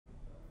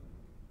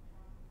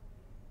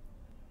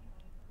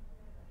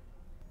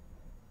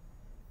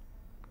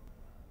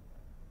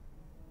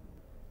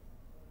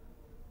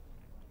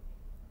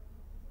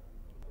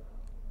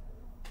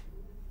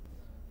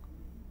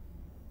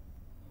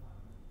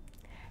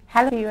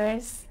Hello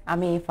viewers,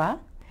 আমি ইফা।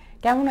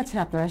 কেমন আছেন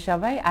আপনারা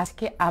সবাই?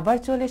 আজকে আবার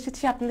চলে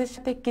এসেছি আপনাদের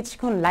সাথে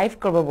কিছুক্ষণ লাইভ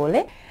করব বলে।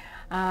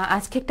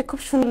 আজকে একটা খুব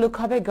সুন্দর লুক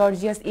হবে,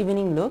 গর্জিয়াস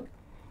ইভিনিং লুক।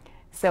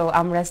 সো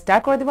আমরা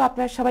স্টার্ট করে দেবো।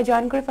 আপনারা সবাই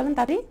জয়েন করে ফেলেন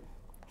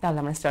তাহলে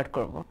আমরা স্টার্ট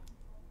করব।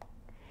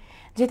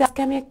 যেহেতু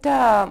আজকে আমি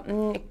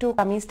একটু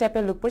কামিজ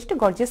টাইপের লুক পরেছি, একটু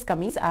গর্জিয়াস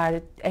কামিজ, আর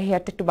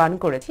হেয়ারটা একটু বান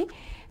করেছি।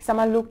 সো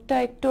আমার লুকটা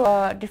একটু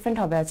ডিফারেন্ট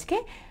হবে আজকে,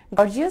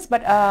 গর্জিয়াস,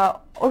 বাট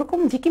ওরকম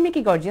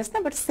ঝিকিমিকি গর্জিয়াস না,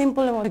 বাট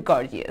সিম্পলের মধ্যে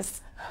গর্জিয়াস।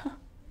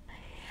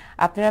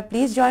 আপনারা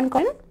প্লিজ জয়েন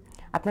করেন।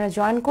 আপনারা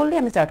জয়েন করলে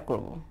আমি স্টার্ট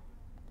করব।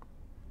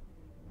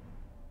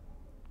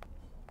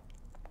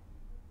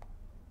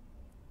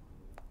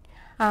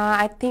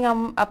 আই থিঙ্ক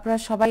আপনারা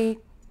সবাই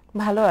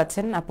ভালো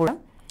আছেন আপুরা,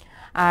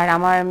 আর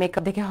আমার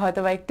মেকআপ দেখে হয়তো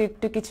বা একটু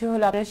একটু কিছু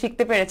হলো আপনারা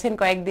শিখতে পেরেছেন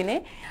কয়েকদিনে।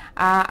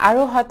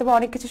 আরও হয়তো বা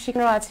অনেক কিছু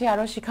শেখানোর আছে,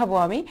 আরও শিখাবো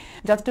আমি।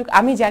 যতটুকু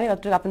আমি জানি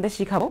ততটুকু আপনাদের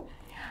শিখাবো,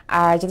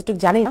 আর যতটুকু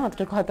জানি না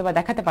ততটুকু হয়তো বা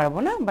দেখাতে পারবো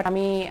না, বাট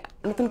আমি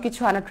নতুন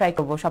কিছু আনার ট্রাই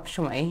করবো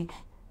সবসময়।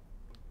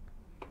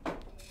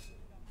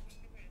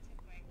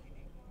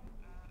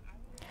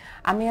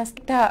 আমি আজকে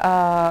একটা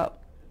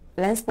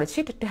লেন্স পরেছি,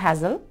 এটা একটু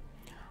হ্যাজেল,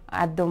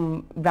 একদম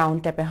ব্রাউন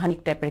টাইপের, হানি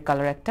টাইপের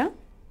কালার একটা।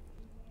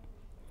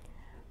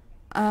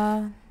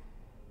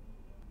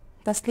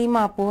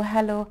 তসলিমা আপু,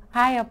 হ্যালো,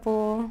 হাই আপু।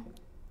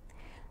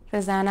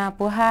 রেজানা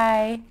আপু,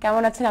 হাই,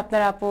 কেমন আছেন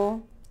আপনারা আপু?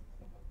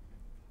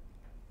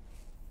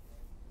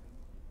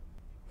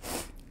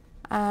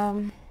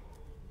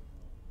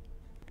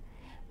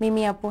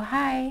 মিমি আপু,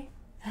 হাই।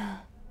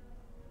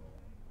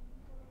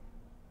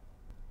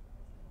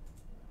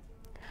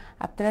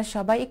 আপনারা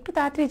সবাই একটু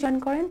তাড়াতাড়ি জয়েন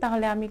করেন,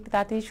 তাহলে আমি একটু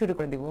তাড়াতাড়ি শুরু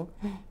করে দিব।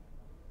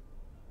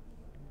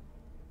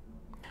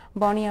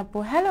 বনি আপু,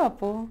 হ্যালো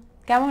আপু,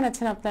 কেমন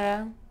আছেন আপনারা?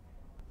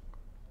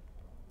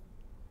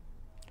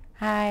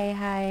 High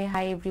high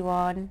hi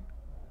everyone.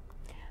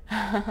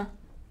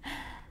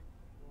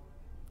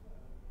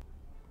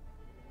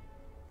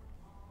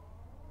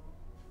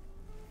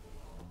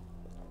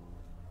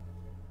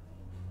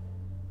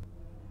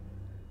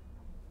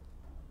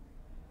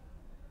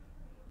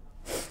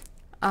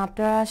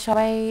 আপনারা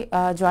সবাই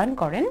জয়েন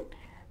করেন।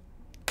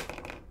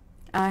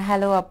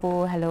 হ্যালো আপু,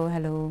 হ্যালো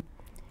হ্যালো।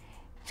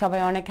 সবাই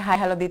অনেক হাই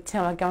হ্যালো দিচ্ছে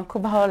আমাকে, আমার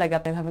খুব ভালো লাগে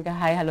আপনাকে আমাকে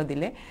হাই হ্যালো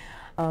দিলে।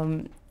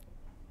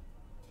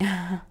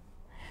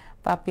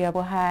 পাপি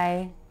আপু, হাই।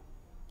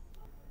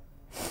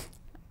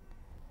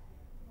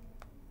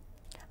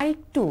 আর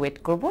একটু ওয়েট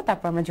করব,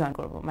 তারপর আমরা জয়েন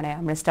করব, মানে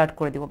আমরা স্টার্ট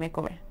করে দিব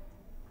মেকওভার।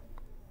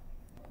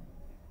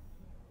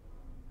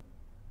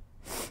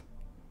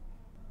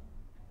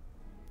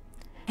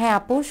 হ্যাঁ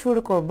আপু,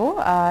 শুরু করব।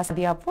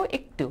 সাদিয়া আপু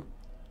একটু,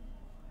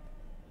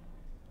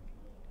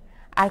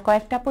 আর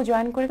কয়েকটা আপু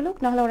জয়েন করে গেল,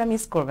 নাহলে ওরা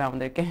মিস করবে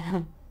আমাদেরকে।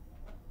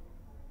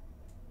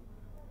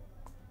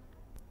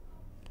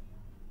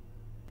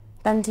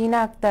 তানজিনা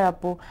আক্তার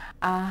আপু,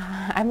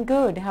 I am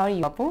good, how are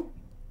you আপু?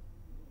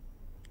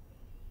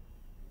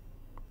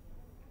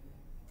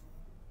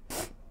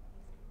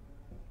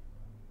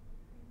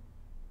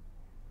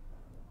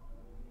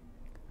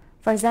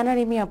 ফারজানা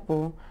রিমি আপু,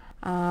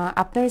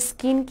 আপনার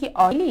স্কিন কি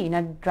অয়েলি না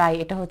ড্রাই?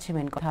 এটা হচ্ছে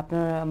মেন কথা।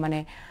 আপনার মানে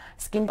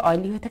স্কিন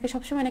অয়েলি হয়ে থাকে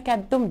সবসময়, নাকি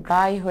একদম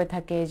ড্রাই হয়ে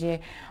থাকে, যে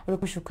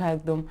ওরকম শুকায়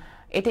একদম?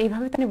 এটা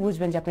এইভাবে তো আপনি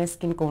বুঝবেন যে আপনার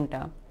স্কিন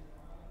কোনটা।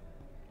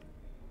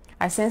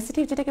 আর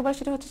সেন্সিটিভ যেটাকে বলে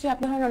সেটা হচ্ছে যে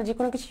আপনি ধরেন যে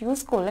কোনো কিছু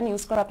ইউজ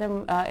করে আপনার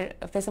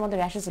ফেসের মধ্যে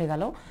র্যাশেস হয়ে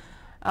গেল,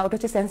 ওটা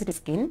হচ্ছে সেন্সিটিভ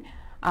স্কিন।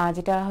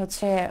 যেটা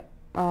হচ্ছে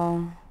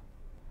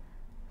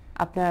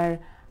আপনার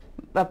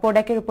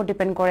প্রোডাক্টের উপর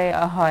ডিপেন্ড করে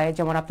হয়।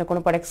 যেমন আপনার কোনো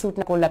প্রোডাক্ট স্যুট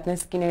না করলে আপনার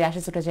স্কিনে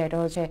র্যাশেস উঠে যায়, এটা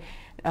হচ্ছে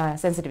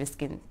সেন্সিটিভ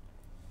স্কিন।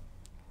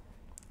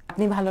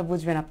 আপনি ভালো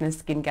বুঝবেন আপনার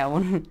স্কিন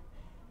কেমন।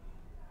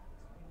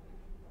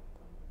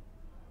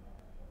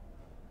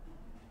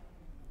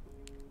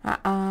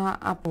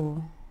 আপু,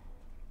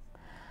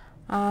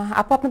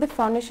 আপু আপনাদের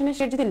ফাউন্ডেশনের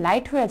শেড যদি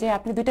লাইট হয়ে যায়,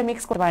 আপনি দুইটা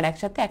মিক্স করতে পারেন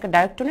একসাথে, একটা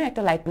ডার্ক টোনের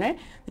একটা লাইট টোনের,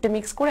 দুটো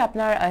মিক্স করে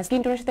আপনার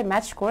স্কিন টোনের সাথে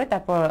ম্যাচ করে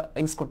তারপর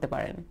ইউজ করতে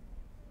পারেন।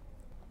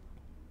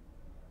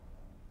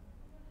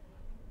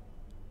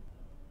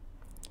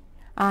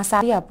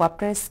 সারিয়া আপু,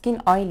 আপনার স্কিন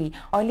অয়েলি,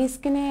 অয়েলি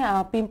স্কিনে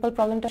পিম্পল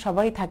প্রবলেমটা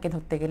সবারই থাকে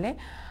ধরতে গেলে।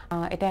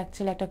 এটা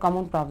অ্যাকচুয়ালি একটা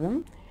কমন প্রবলেম।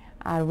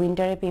 আর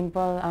উইন্টারে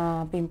পিম্পল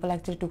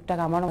অ্যাকচুয়ালি টুকটাক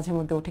আমারও মাঝে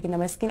মধ্যে ওঠে, কিন্তু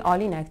আমার স্কিন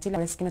অয়েলি না, অ্যাকচুয়ালি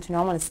আমার স্কিন হচ্ছে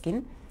নর্মাল স্কিন।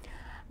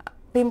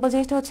 পিম্পল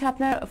জিনিসটা হচ্ছে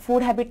আপনার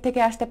ফুড হ্যাবিট থেকে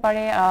আসতে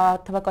পারে,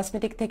 অথবা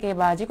কসমেটিক থেকে,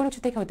 বা যে কোনো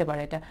কিছু থেকে হতে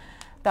পারে এটা।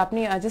 তো আপনি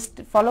জাস্ট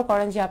ফলো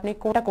করেন যে আপনি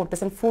কোনটা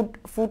করতেছেন,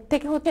 ফুড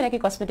থেকে হচ্ছে নাকি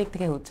কসমেটিক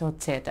থেকে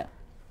হচ্ছে এটা।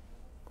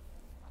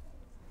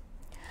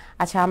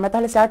 আচ্ছা, আমরা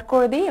তাহলে স্টার্ট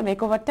করে দিই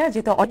মেকওভারটা,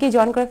 যেহেতু অনেকেই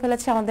জয়েন করে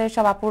ফেলেছে, আমাদের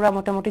সব আপুরা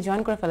মোটামুটি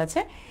জয়েন করে ফেলেছে।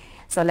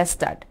 So let's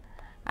start.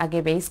 আগে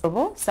বেস করব।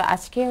 সো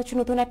আজকে হচ্ছে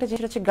নতুন একটা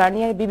জিনিস হচ্ছে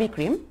গার্নিয়ার বিবি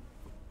ক্রিম।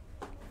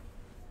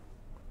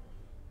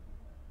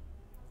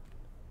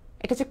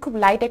 এটা হচ্ছে খুব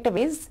লাইট একটা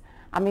বেস।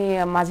 আমি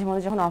মাঝে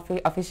মাঝে যখন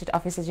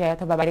অফিসে যাই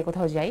অথবা বাইরে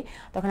কোথাও যাই,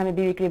 তখন আমি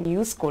বিবি ক্রিম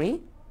ইউজ করি।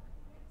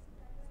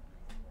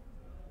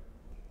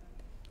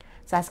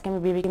 সো আজকে আমি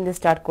বিবি ক্রিম দিয়ে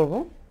স্টার্ট করবো।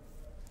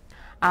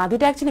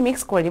 দুটো অ্যাকচুয়ালি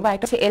মিক্স করে দিব।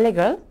 একটা হচ্ছে এলে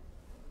গার্ল,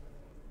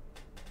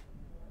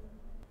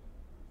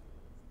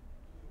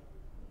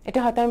 এটা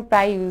হয়তো আমি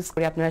প্রায় ইউজ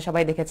করি, আপনারা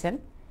সবাই দেখেছেন,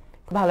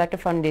 ভালো একটা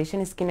ফাউন্ডেশন,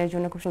 স্কিনের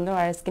জন্য খুব সুন্দর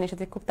আর স্কিনের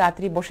সাথে খুব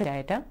তাড়াতাড়ি বসে যায়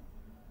এটা।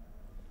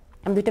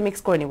 আমি দুইটা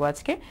মিক্স করে নিব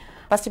আজকে।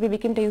 ফার্স্টে বেবি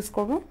ক্রিমটা ইউজ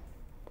করব।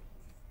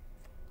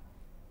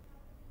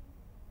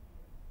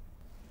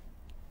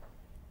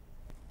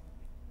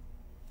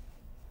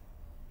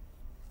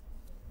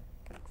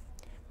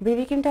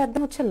 বেবি ক্রিমটা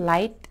একদম হচ্ছে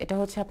লাইট, এটা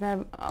হচ্ছে আপনার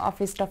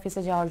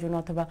অফিসে যাওয়ার জন্য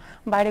অথবা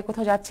বাইরে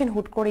কোথাও যাচ্ছেন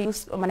হুট করে ইউজ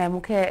মানে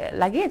মুখে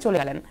লাগিয়ে চলে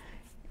গেলেন,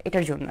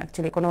 এটার জন্য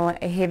অ্যাকচুয়ালি কোনো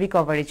হেভি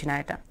কভারেজ না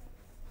এটা।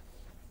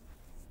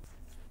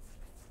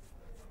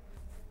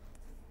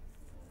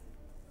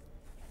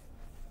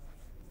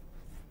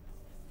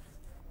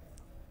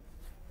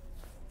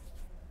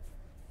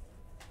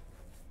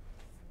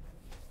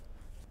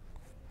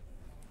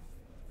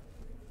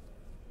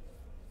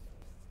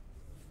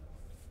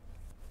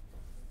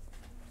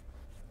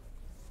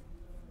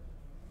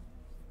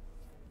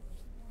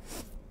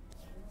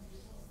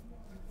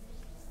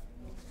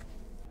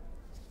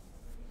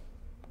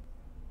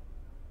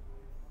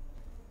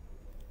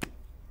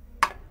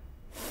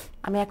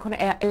 আমি এখন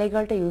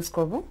এলেগালটা ইউজ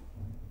করব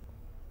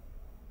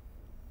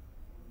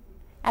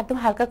একদম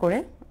হালকা করে,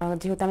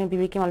 যেহেতু আমি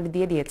বেবি ক্রিম অলরেডি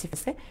দিয়ে দিয়েছি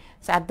ফেসে,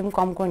 সো একদম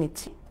কম করে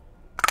নিচ্ছি।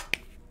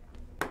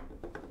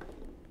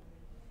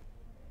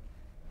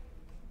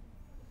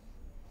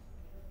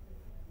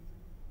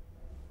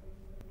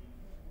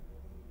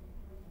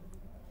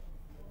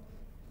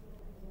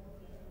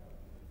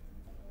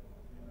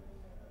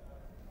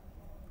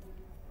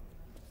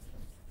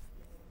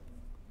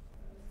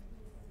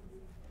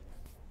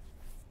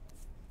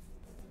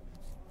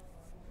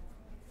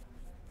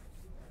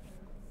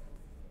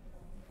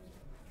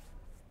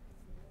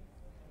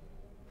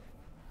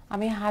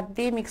 আমি হাত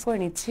দিয়ে মিক্স করে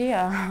নিচ্ছি,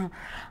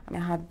 আমি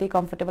হাত দিয়ে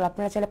কমফোর্টেবল,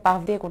 আপনারা চাইলে পাফ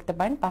দিয়ে করতে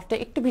পারেন, পাফটা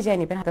একটু ভিজিয়ে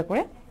নেবেন হাতে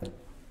করে।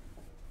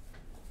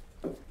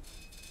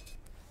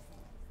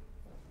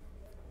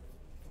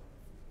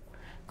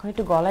 এখন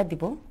একটু গলায়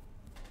দিব।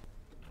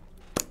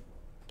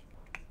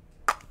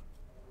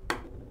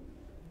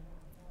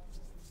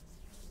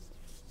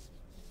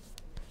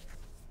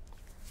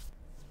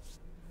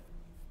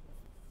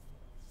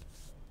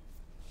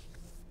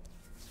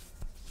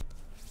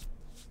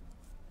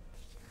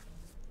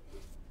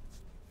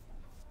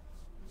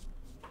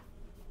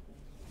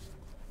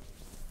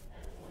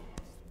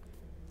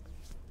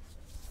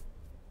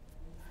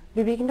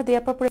 বেবি ক্রিমটা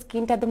দেওয়ার পর পুরো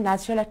স্কিনটা একদম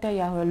ন্যাচারাল একটা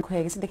লুক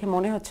হয়ে গেছে, দেখে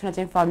মনে হচ্ছে না যে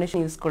আমি ফাউন্ডেশন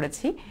ইউজ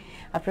করেছি,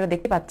 আপনারা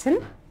দেখতে পাচ্ছেন।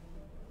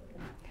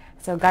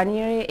 সো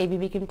গার্নিয়ারের এই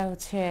বেবি ক্রিমটা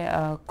হচ্ছে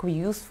খুব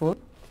ইউজফুল।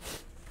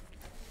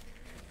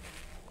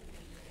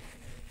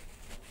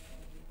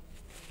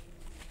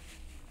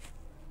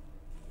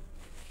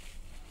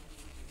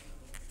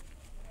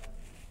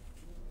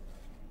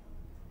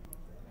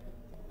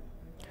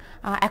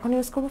 এখন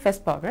ইউজ করবো ফেস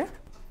পাউডার।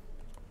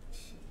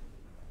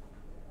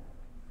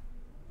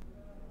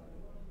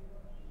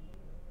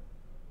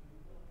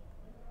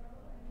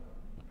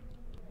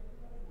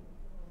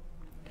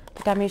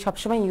 এটা আমি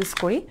সবসময় ইউজ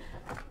করি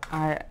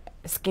আর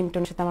স্কিন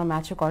টোনের সাথে আমার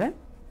ম্যাচও করে।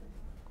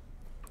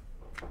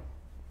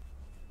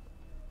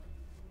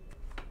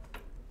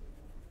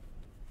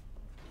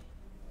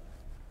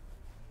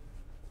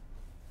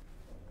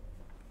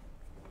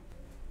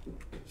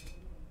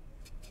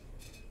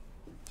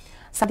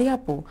 সাদিয়া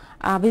আপু,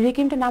 বেবি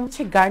ক্রিমটার নাম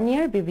হচ্ছে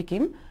গার্নিয়ার বেবি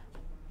ক্রিম,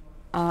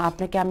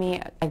 আপনাকে আমি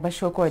একবার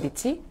শো করে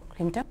দিচ্ছি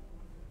ক্রিমটা।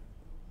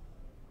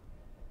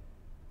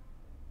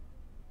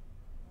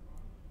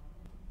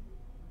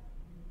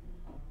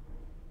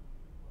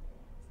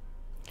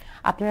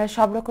 আপনারা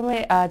সব রকমের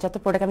যত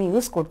প্রোডাক্ট আমি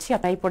ইউজ করছি,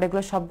 আপনারা এই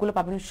প্রোডাক্টগুলো সবগুলো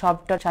পাবেন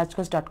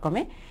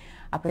shop.shajgoj.com-এ।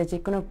 আপনারা যে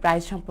কোনো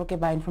প্রাইস সম্পর্কে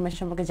বা ইনফরমেশন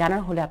সম্পর্কে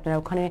জানার হলে আপনারা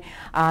ওখানে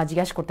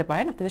জিজ্ঞাসা করতে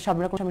পারেন, আপনাদের সব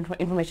রকম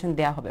ইনফরমেশন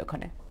দেওয়া হবে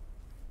ওখানে।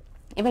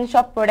 ইভেন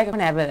সব প্রোডাক্ট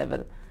এখন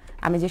অ্যাভেলেবেল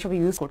আমি যেসব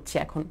ইউজ করছি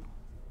এখন।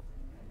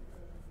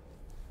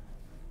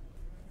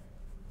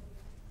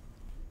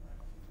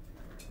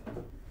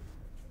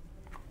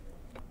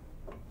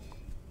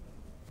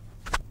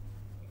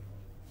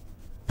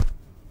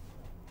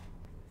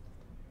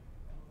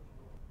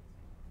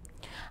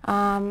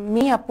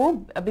 মি আপু,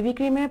 বেবি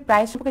ক্রিমের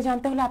প্রাইস সম্পর্কে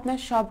জানতে হলে আপনার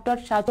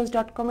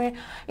shop.shajgoj.com-এর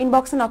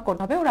ইনবক্সে নক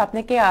করতে হবে, ওরা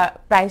আপনাকে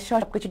প্রাইস সহ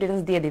সবকিছু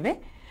ডিটেলস দিয়ে দিবে,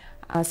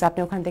 সো আপনি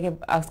ওখান থেকে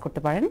আস্ক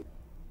করতে পারেন।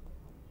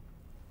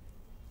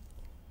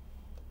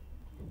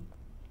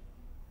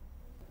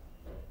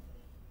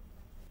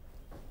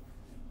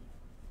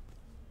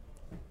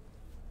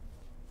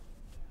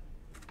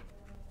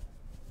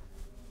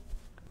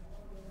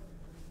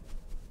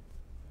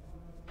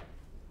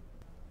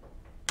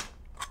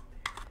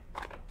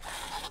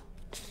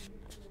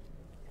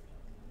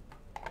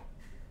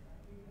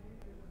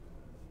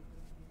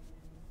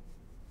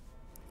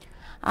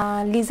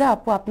 লিজা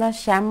আপু, আপনার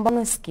শ্যামবর্ণ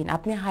স্কিন,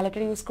 আপনি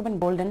হাইলাইটার ইউজ করবেন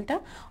গোল্ডেনটা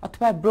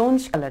অথবা ব্রোঞ্জ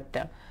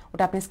কালারটা,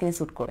 ওটা আপনার স্কিনে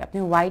স্যুট করবে। আপনি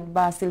হোয়াইট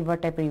বা সিলভার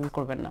টাইপের ইউজ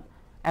করবেন না,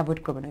 অ্যাভয়েড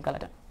করবেন ওই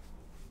কালারটা।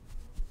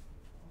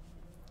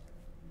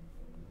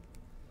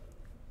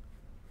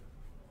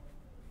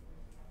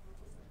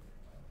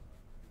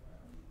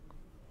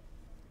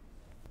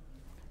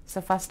 সো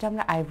ফার্স্টে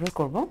আমরা আইব্রো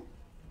করব।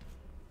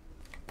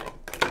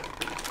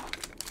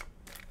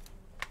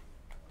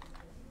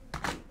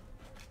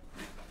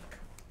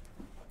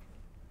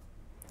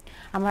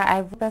 আমার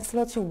আইব্রো পেন্সিল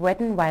হচ্ছে ওয়েট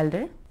অ্যান্ড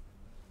ওয়াইল্ডের।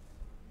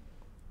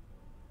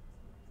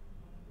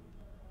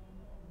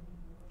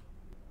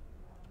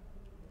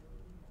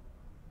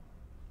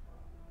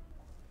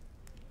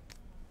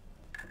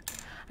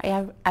 এই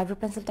আইব্রো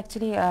পেন্সিলটা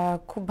অ্যাকচুয়ালি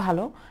খুব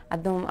ভালো,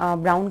 একদম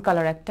ব্রাউন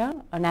কালার, একটা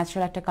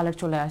ন্যাচারাল একটা কালার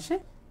চলে আসে।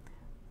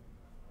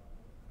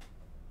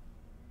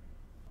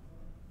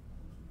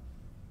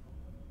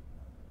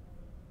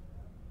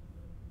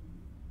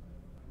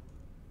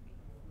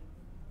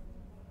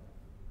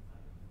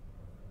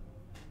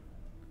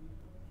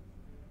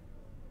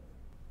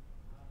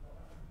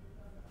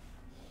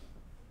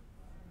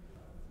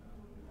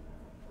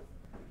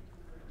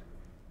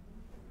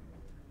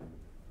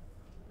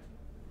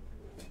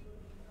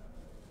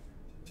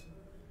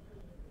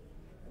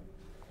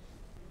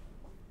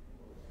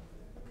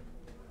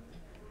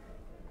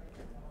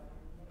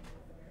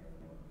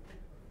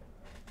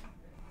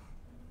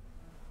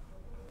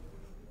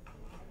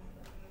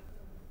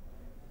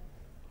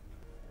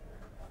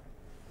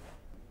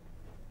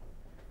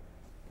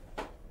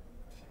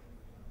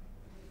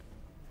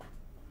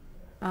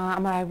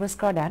 আমার আইব্রোস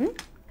করা ডান।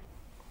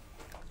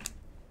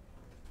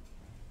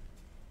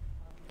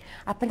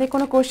 আপনাদের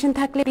কোনো কোয়েশ্চেন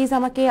থাকলে প্লিজ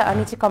আমাকে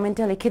নিচে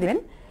কমেন্টে লিখে দেবেন।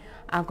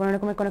 কোনো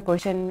রকমের কোনো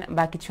কোয়েশ্চেন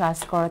বা কিছু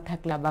আস্ক করার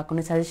থাকলে বা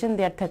কোনো সাজেশন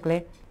দেওয়ার থাকলে।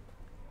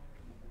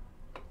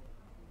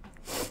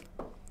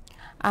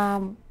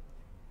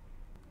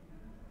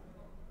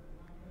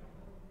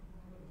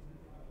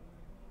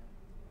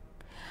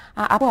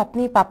 আপু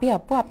আপনি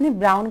আপনি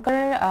ব্রাউন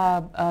কালার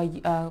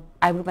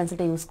আইব্রো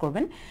পেন্সিলটা ইউজ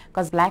করবেন,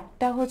 বিকজ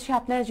ব্ল্যাকটা হচ্ছে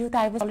আপনার যেহেতু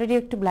আইব্রো অলরেডি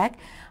একটু ব্ল্যাক,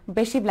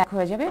 বেশি ব্ল্যাক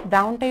হয়ে যাবে।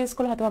 ব্রাউনটা ইউজ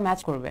করলে হয়তো ম্যাচ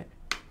করবে,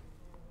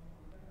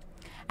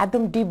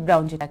 একদম ডিপ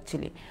ব্রাউন, যেটা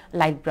অ্যাকচুয়ালি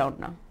লাইট ব্রাউন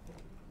না।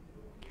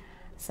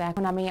 সো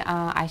এখন আমি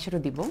আইশ্যাডো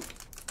দিব।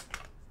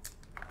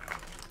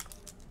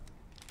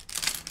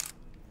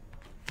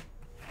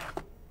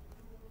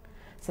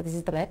 So this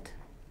is the late.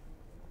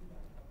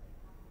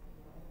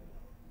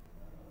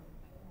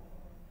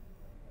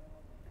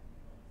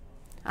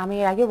 আমি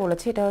এর আগে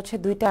বলেছি এটা হচ্ছে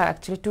দুইটা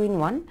অ্যাকচুয়ালি 2 in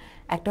 1,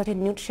 একটা হচ্ছে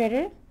নিউড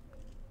শেডের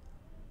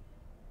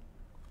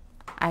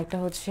আর একটা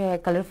হচ্ছে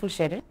কালারফুল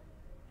শেডের।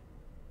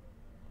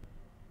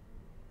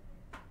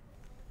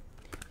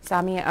 সো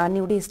আমি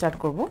নিউডে স্টার্ট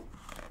করব।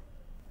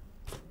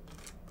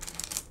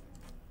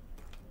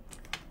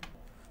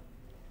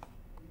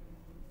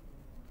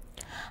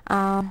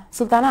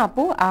 সুলতানা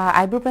আপু,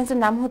 আইব্রো পেন্সিল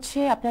নাম হচ্ছে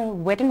আপনার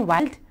ওয়েট অ্যান্ড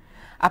ওয়াইল্ড।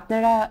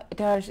 আপনারা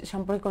এটার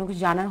সম্পর্কে কোনো কিছু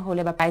জানার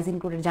হলে বা প্রাইস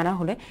ইনক্লুডেড জানার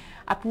হলে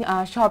আপনি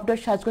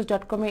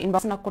shop.shajgoj.com এ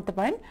ইনবক্স নক করতে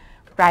পারেন।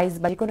 প্রাইস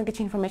বা কোনো কিছু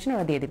ইনফরমেশন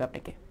ওরা দিয়ে দেবে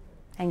আপনাকে।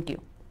 Thank you.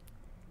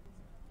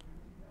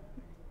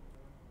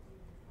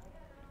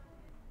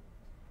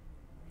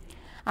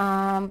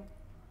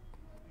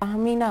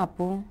 আহমিনা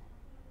আপু,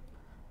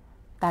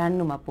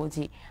 তারান্নুম আপু,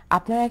 জি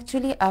আপনার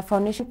অ্যাকচুয়ালি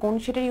ফাউন্ডেশন কোন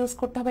শেডের ইউজ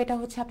করতে হবে এটা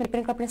হচ্ছে আপনার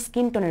ডিপেন্ড করে আপনার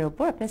স্কিন টোনের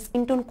উপর। আপনার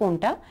স্কিন টোন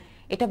কোনটা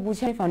এটা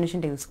বুঝে আপনি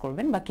ফাউন্ডেশনটা ইউজ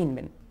করবেন বা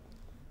কিনবেন।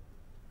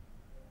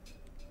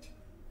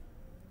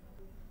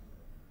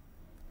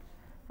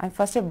 আমি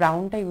ফার্স্টে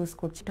ব্রাউনটা ইউজ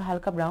করছি, একটু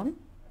হালকা ব্রাউন।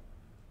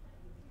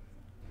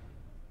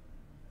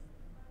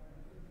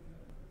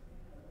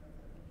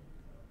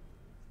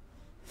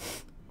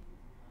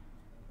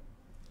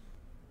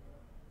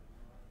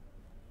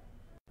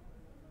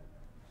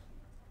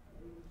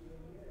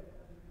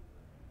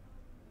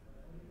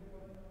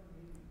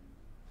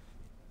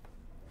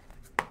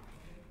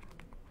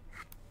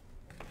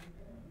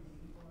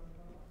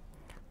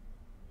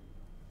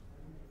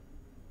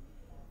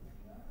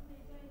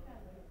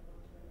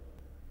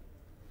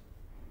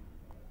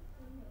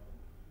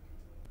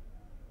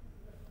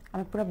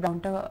 আমি পুরো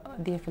ব্রাউনটা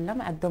দিয়ে ফেললাম,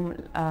 একদম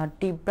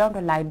ডিপ ব্রাউন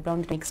আর লাইট ব্রাউন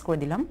মিক্স করে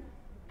দিলাম।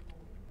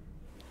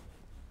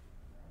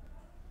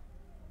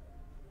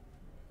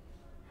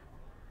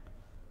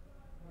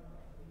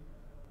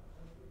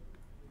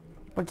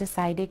 ওর যে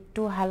সাইডে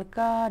একটু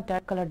হালকা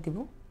ডার্ক কালার দিব।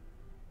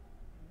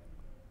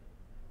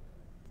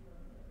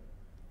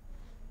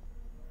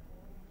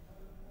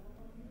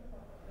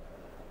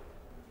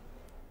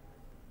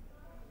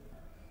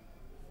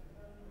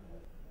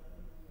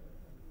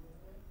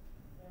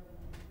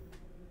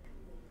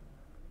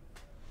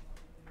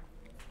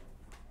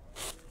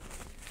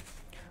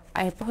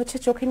 আর এরপর হচ্ছে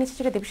চোখের নিচে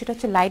যেটা দেবো সেটা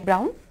হচ্ছে লাইট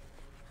ব্রাউন,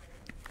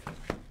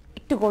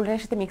 একটু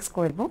গোল্ডেনের সাথে মিক্স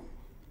করে দেবো।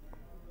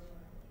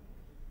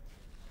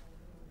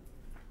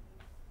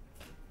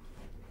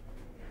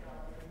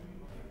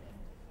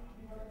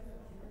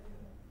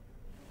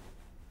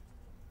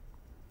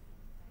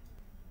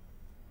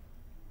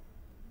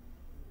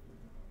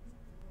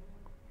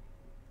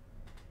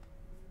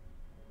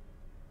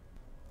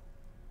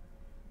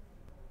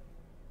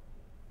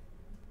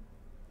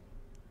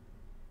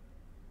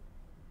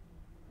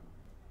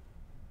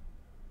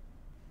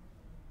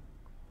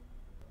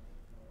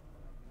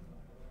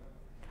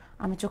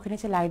 আমি চোখের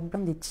নিচে লাইট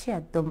ব্রাউন দিচ্ছি,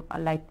 একদম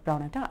লাইট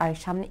ব্রাউন এটা, আর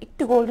সামনে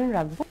একটু গোল্ডেন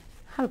রাখবো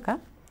হালকা,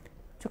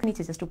 চোখের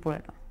নিচে জাস্ট উপরে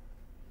না।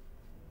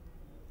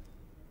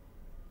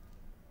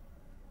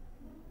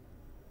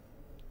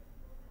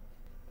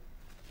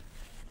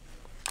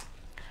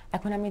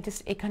 এখন আমি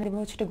জাস্ট এখানে দেবো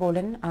হচ্ছে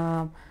গোল্ডেন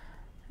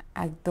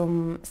একদম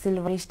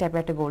সিলভারিশ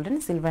টাইপের একটা golden,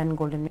 silver and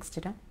golden mix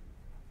যেটা।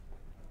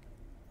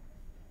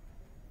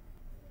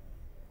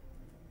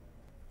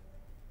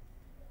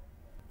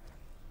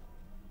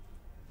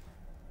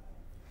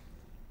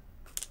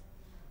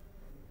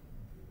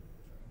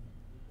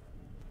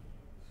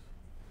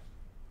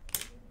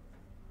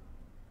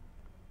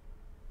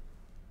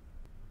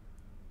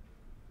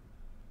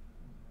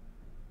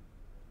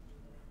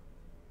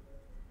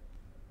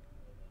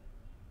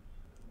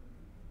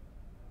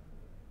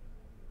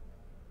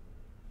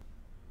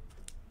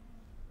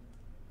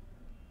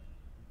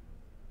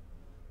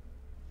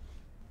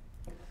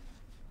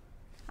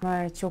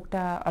 আমার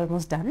চোখটা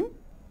অলমোস্ট ডান।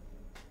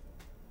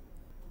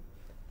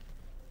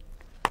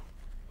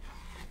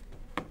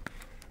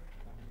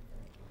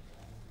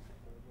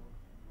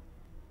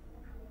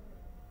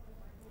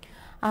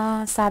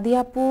 সাদিয়া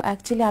আপু,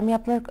 অ্যাকচুয়ালি আমি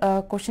আপনার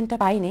কোশ্চেনটা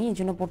পাইনি, এই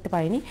জন্য পড়তে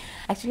পারিনি।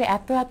 অ্যাকচুয়ালি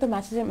এত এত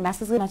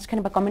মেসেজের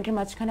মাঝখানে বা কমেন্টের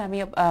মাঝখানে আমি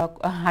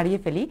হারিয়ে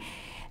ফেলি।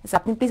 So,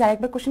 আপনি প্লিজ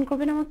আরেকবার কোশ্চেন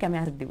করবেন আমাকে, আমি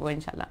আনসার দিব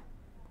ইনশাল্লাহ।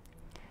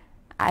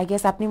 আই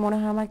গেস আপনি মনে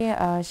হয় আমাকে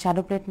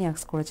শ্যাডো প্লেট নিয়ে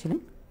আস্ক করেছিলেন।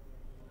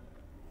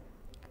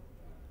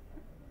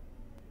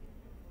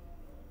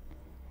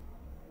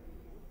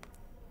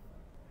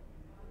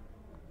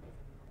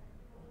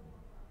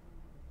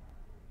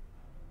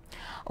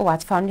 ও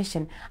আচ্ছা,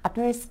 ফাউন্ডেশন।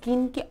 আপনার স্কিন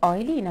কি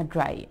অয়েলি না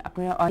ড্রাই?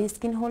 আপনার অয়েলি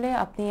স্কিন হলে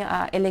আপনি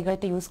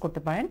এলেগারটা ইউজ করতে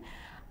পারেন,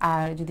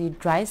 আর যদি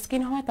ড্রাই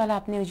স্কিন হয় তাহলে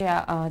আপনি ওই যে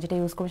যেটা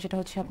ইউজ করবেন সেটা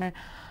হচ্ছে আপনার,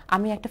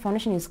 আমি একটা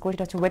ফাউন্ডেশন ইউজ করি,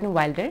 সেটা হচ্ছে ওয়েট অ্যান্ড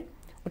ওয়াইল্ডের।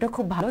 ওটা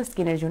খুব ভালো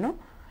স্কিনের জন্য,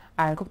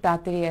 আর খুব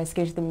তাড়াতাড়ি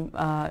স্কিনের সাথে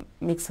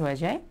মিক্স হয়ে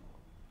যায়।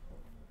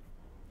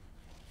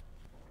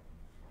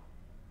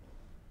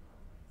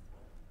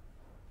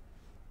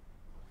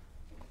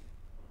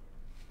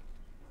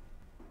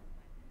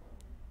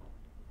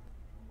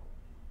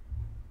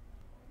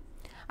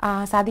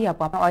 সাদি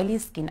আপু, আপনার অয়েলি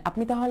স্কিন,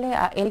 আপনি তাহলে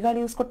এলগার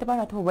ইউজ করতে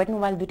পারেন অথবা ওয়েট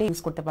অ্যান্ড ওয়াইল্ড দুইটাই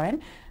ইউজ করতে পারেন।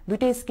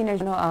 দুইটাই স্কিনের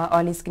জন্য,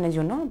 অয়েলি স্কিনের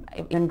জন্য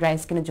ইভেন ড্রাই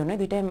স্কিনের জন্য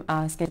দুইটাই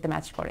স্কিনের সাথে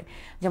ম্যাচ করে।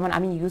 যেমন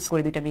আমি ইউজ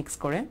করি দুইটা মিক্স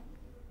করে।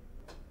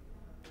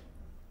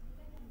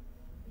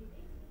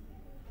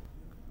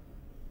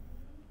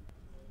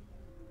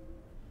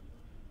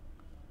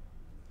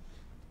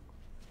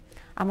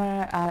 আমার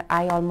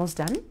আই অলমোস্ট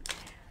ডান।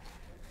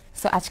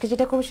 সো আজকে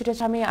যেটা করবো সেটা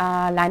হচ্ছে আমি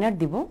লাইনার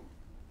দিব।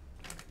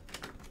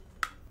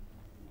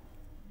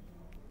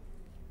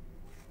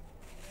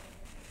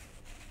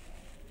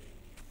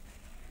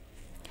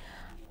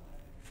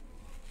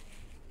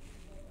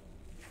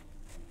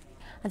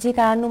 জি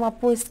তারান্নুম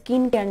আপু,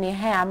 স্কিন কেয়ার নিয়ে,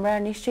 হ্যাঁ আমরা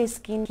নিশ্চয়ই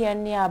স্কিন কেয়ার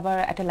নিয়ে আবার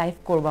একটা লাইভ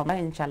করবো আমরা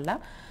ইনশাল্লাহ।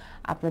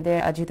 আপনাদের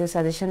যেহেতু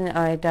সাজেশন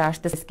এটা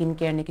আসতে স্কিন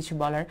কেয়ার নিয়ে কিছু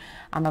বলার,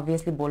 আমরা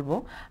অবভিয়াসলি বলবো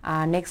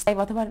নেক্সট লাইভ,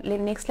 অথবা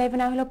নেক্সট লাইভে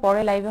না হলে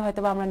পরের লাইভে হয়তো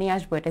আমরা নিয়ে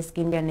আসবো এটা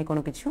স্কিন কেয়ার নিয়ে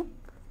কোনো কিছু।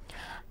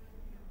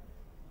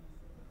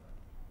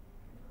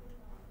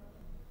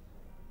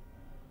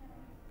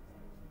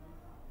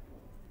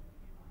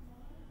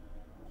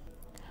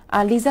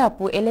 লিজা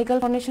আপু, এলেগাল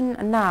ফাউন্ডেশন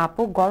না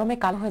আপু, গরমে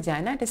কালো হয়ে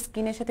যায় না, এটা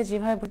স্কিনের সাথে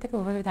যেভাবে বলতে থাকে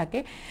ওভাবে থাকে,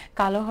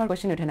 কালো হওয়ার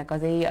কোশ্চেন ওঠে না,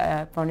 কাজ এই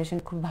ফাউন্ডেশন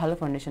খুব ভালো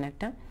ফাউন্ডেশন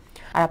একটা।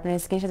 আর আপনার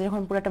স্কিনের সাথে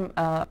যখন পুরোটা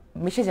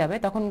মিশে যাবে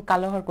তখন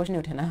কালো হওয়ার কোশ্চেন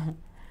ওঠে না।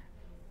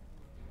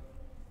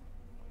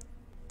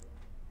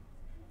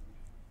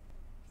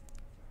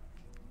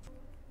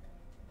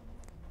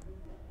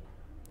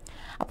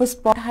 আপু,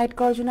 স্পট হাইড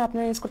করার জন্য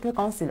আপনার ইউজ করতে হবে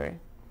কনসিলার।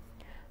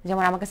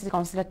 যেমন আমার কাছে যে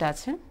কনসিলারটা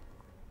আছে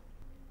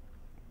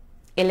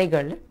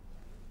এলেগার্ল,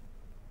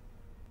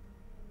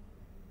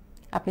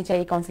 আপনি চাই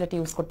এই কনসিলারটি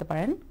ইউজ করতে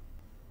পারেন।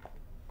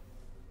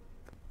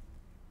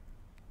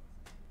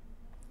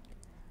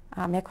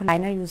 আমি এখন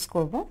লাইনার ইউজ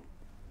করব।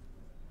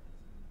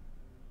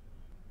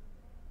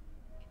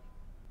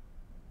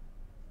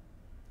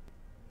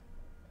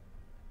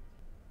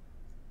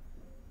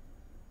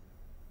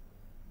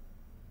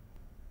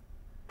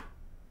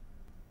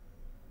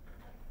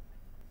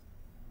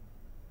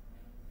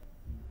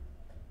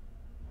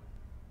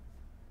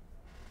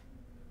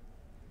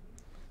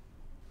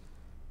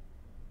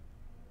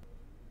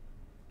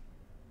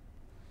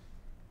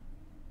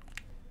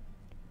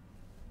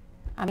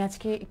 আমি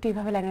আজকে একটু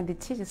এইভাবে লাইনার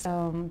দিচ্ছি,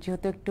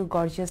 যেহেতু একটু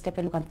গর্জিয়াস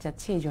টাইপের লুক আনতে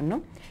চাচ্ছি এই জন্য।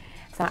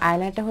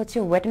 আইলাইনারটা হচ্ছে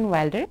ওয়েট অ্যান্ড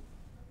ওয়াইল্ডের,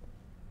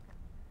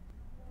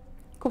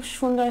 খুব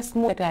সুন্দর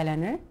স্মুথ একটা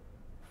আইলাইনার।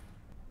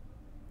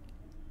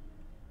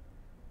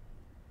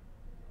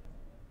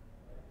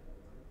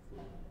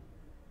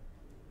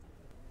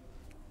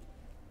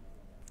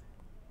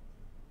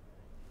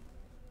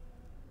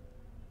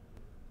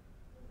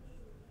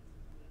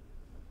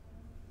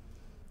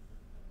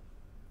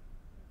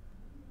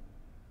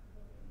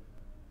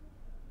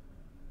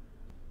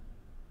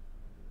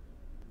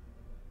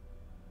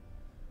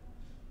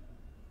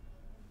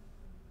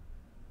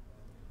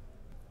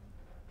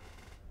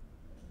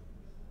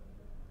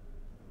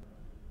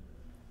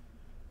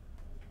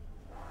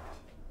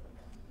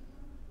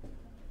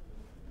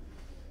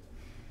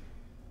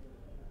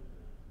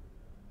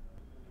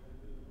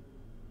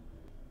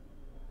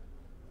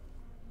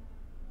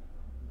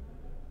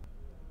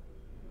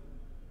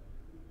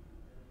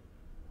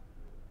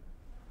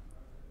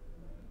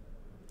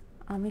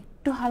 আমি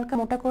একটু হালকা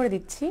মোটা করে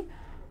দিচ্ছি,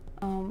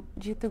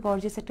 যেহেতু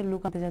গর্জিয়াস একটা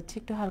লুক আনতে যাচ্ছি,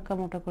 একটু হালকা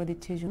মোটা করে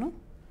দিচ্ছি এই জন্য।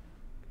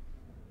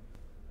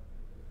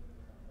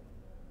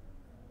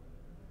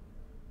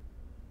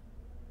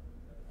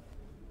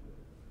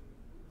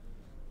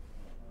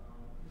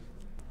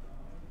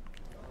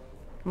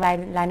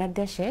 লাইনার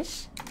দেওয়া শেষ।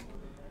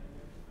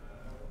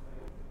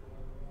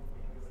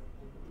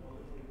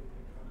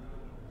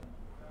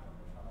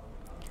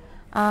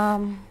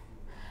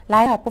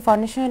 আপু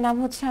ফাউন্ডেশনের নাম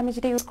হচ্ছে, আমি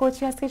যেটা ইউজ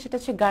করছি আজকে সেটা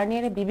হচ্ছে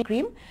গার্নিয়ারের বিবি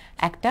ক্রিম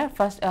একটা,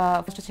 ফার্স্ট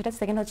হচ্ছে সেটা,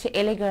 সেকেন্ড হচ্ছে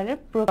এলে গার্লের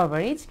প্রো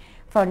কভারেজ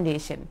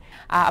ফাউন্ডেশন।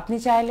 আপনি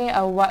চাইলে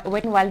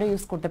ওয়েট এন্ড ওয়াইল্ডও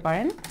ইউজ করতে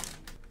পারেন।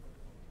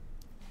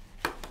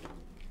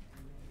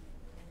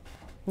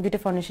 দুটো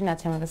ফাউন্ডেশন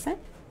আছে আমার কাছে।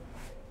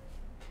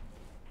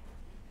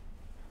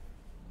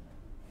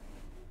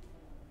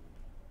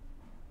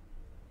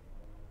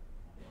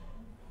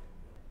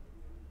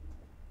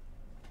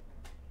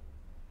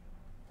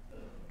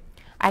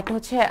 আরেকটা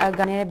হচ্ছে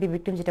গার্নিয়ারের বিবি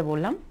ক্রিম যেটা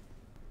বললাম।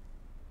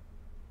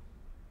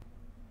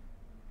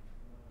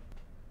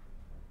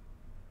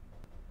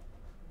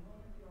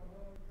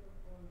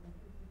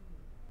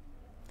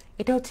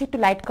 এটা হচ্ছে একটু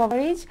লাইট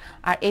কভারেজ,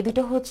 আর এই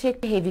দুটো হচ্ছে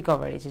একটু হেভি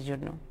কভারেজের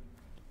জন্য।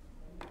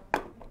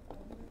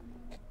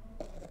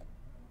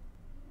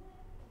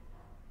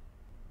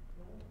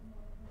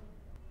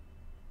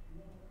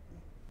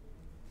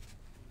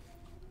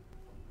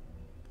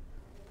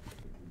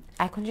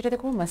 এখন যেটা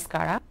দেখবো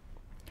মাস্কারা।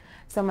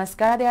 সো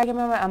মাস্কারা দেওয়ার আগে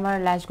আমি আমার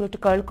ল্যাশগুলো একটু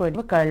কার্ল করে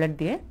দেবো কার্লার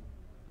দিয়ে।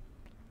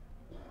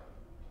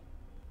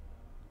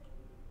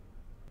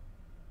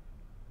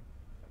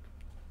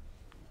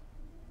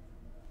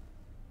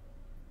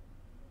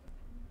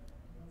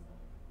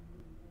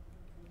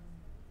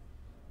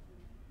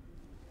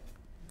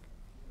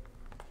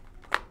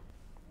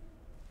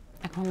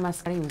 এখন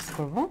মাস্কারা ইউজ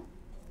করবো,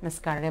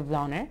 মাস্কারা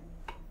ব্লাউনের।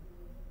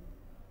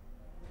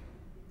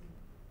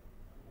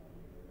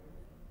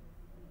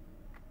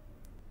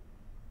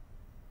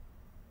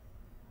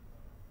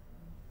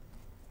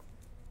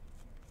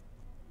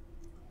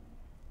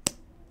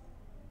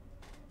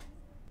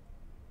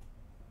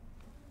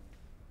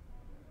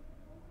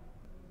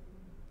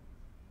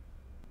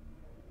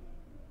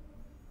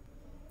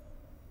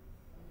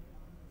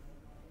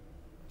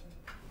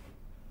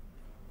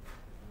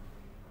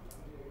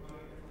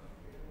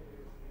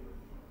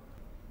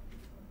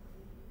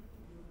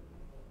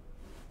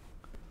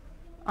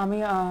 আমি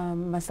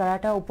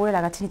মাসালাটা উপরে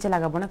লাগাচ্ছি, নিচে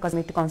লাগাবো না, কারণ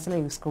আমি একটু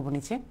কনসিলার ইউজ করবো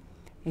নিচে,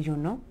 এই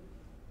জন্য।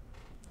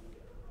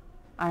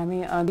 আর আমি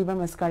দুবার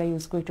মাস্কারা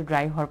ইউজ করি, একটু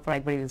ড্রাই হওয়ার পর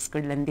একবার ইউজ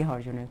করি লেন্দি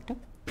হওয়ার জন্য একটু।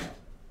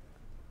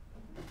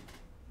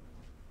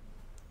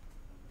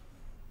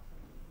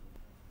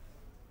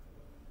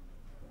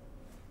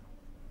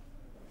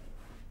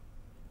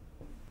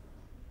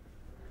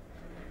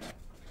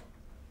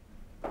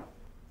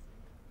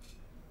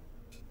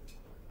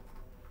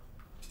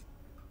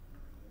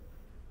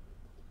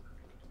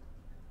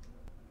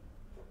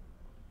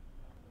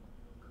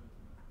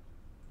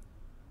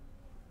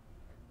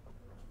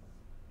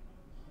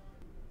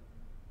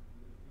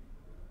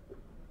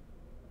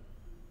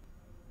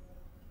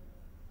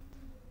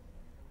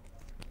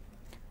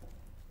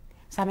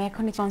 আমি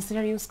এখন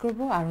কনসিলার ইউজ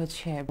করবো, আর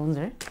হচ্ছে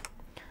ব্রোঞ্জার,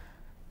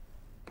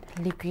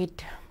 লিকুইড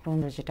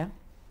ব্রোঞ্জার যেটা।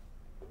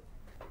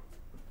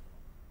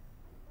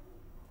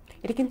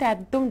 এটা কিন্তু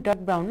একদম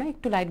ডার্ক ব্রাউন না,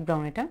 একটু লাইট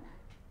ব্রাউন এটা।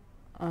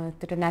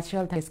 তো এটা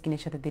ন্যাচারাল থাকে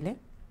স্কিনের সাথে দিলে।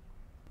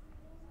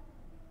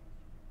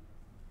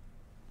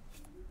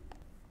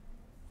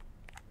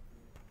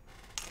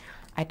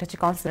 আর এটা হচ্ছে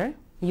কনসিলার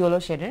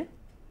ইয়েলো শেডের।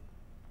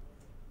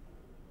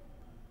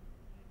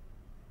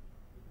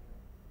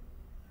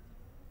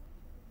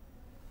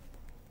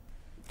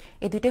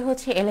 এই দুটোই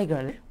হচ্ছে এলে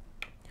গার্লের।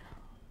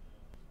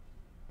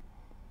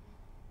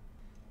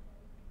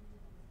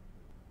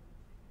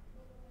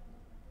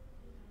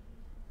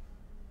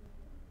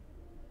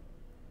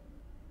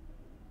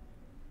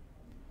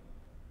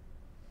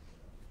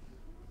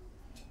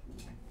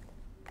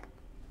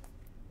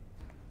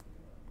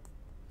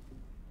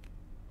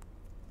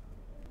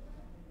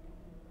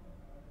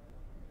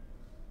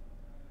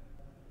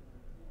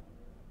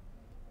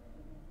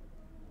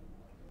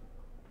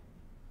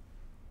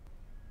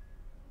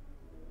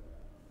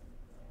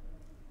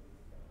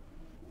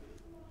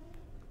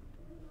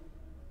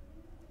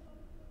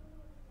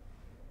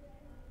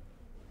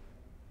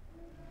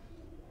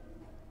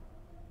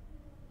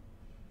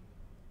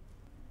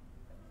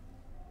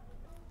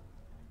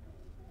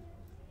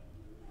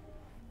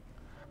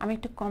 আমি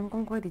একটু কম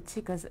কম করে দিচ্ছি,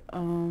 বিকজ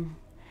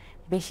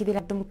বেশি দিলে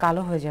একদম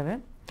কালো হয়ে যাবে,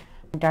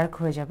 ডার্ক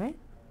হয়ে যাবে।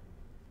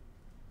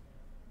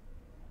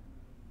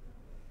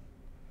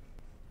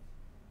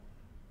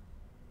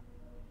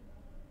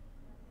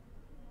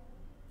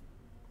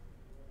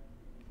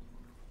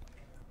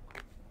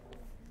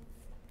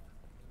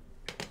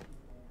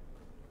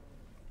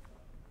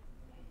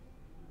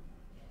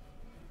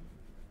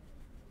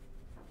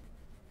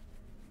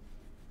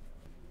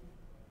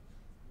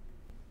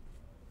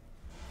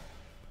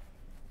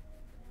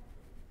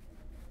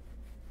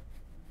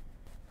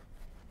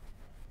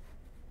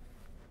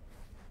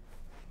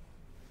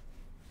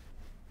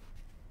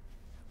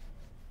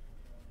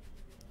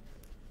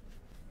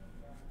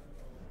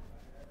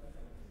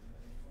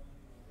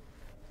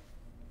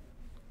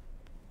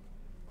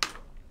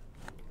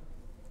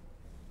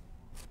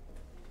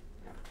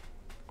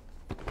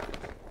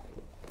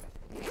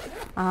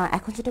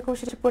 এখন যেটা করব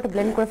সেটা পুরোটা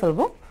ব্লেন্ড করে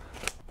ফেলবো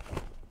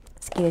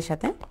স্কিনের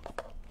সাথে।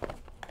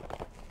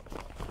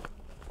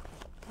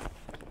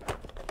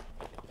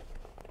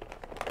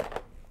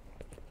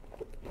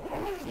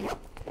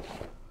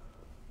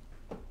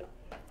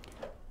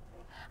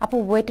 আপু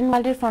ওয়েট অ্যান্ড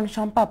ওয়াইল্ডের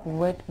শম্পা আপু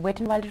ওয়েট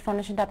অ্যান্ড ওয়াইল্ডের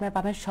ফাউন্ডেশনটা আপনারা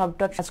পাবেন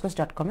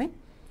shop.shajgoj.com-এ।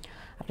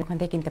 আপনি ওখান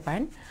থেকে কিনতে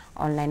পারেন।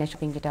 অনলাইনে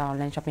শপিং, যেটা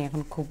অনলাইন শপিং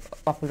এখন খুব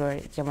পপুলার,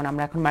 যেমন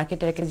আমরা এখন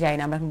মার্কেটে রেখে যাই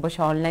না, আমরা এখন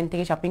বসে অনলাইন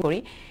থেকে শপিং করি,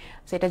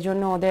 সেটার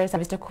জন্য ওদের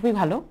সার্ভিসটা খুবই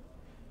ভালো।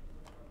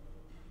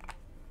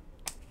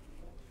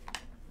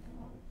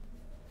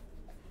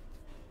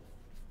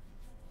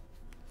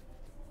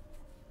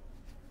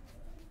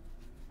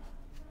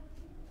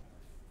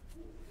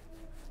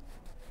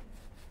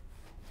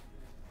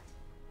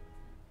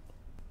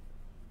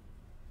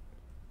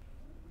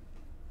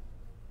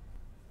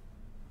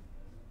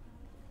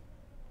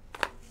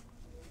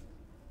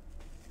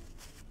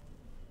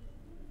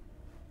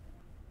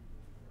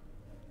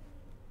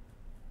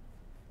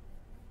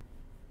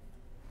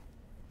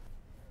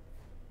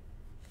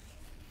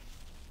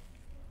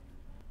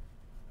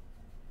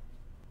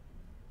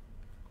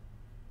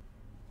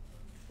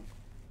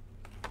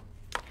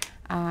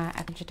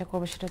 এখন যেটা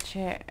করবো সেটা হচ্ছে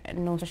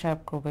নোজটা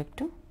শার্প করবো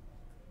একটু।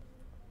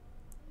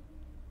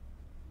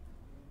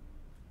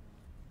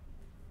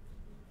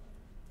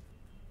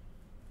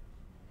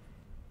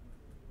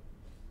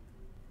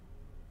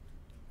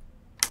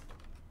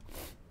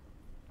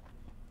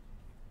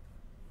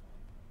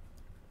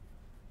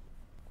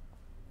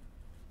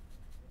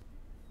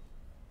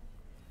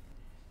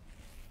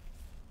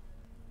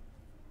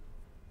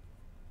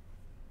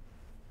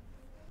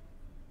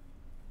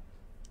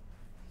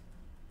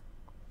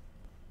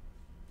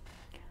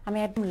 আমি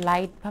একদম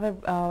লাইটভাবে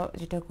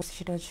যেটা করছি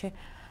সেটা হচ্ছে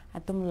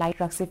একদম লাইট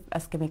রাখছি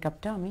আজকে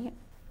মেকআপটা। আমি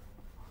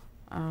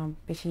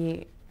বেশি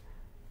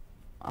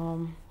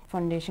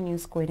ফাউন্ডেশন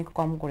ইউজ করিনি,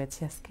 কম করেছি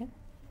আজকে,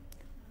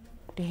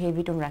 একটু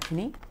হেভি টোন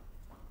রাখিনি।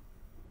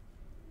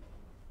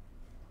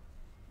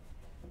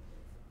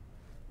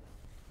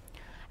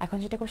 এখন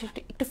যেটা করছি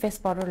একটু ফেস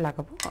পাউডার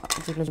লাগাবো,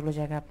 যেগুলো যেগুলো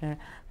জায়গায় আপনার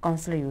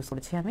কনসিলার ইউজ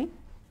করেছি আমি।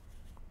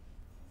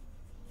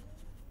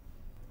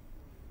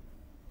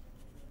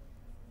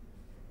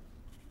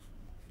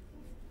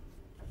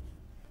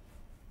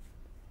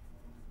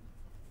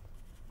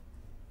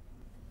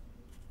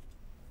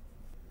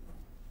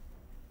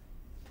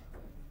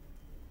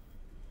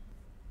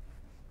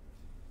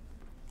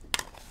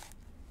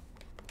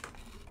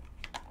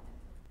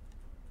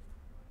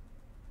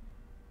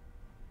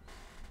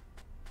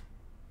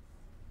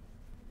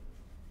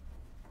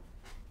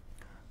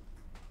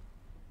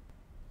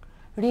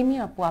 রিমি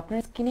আপু, আপনার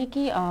স্কিনে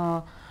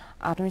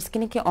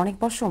কি অনেক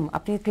পশম?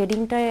 আপনি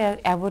থ্রেডিংটা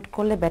অ্যাভয়েড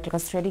করলে বেটার,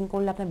 কারণ থ্রেডিং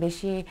করলে আপনার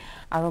বেশি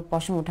আরও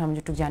পশম ওঠে, আমি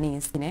যেটুকু জানি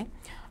স্কিনে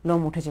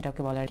লোম উঠে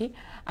যেটাকে বলে আর কি।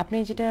 আপনি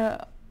যেটা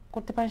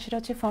করতে পারেন সেটা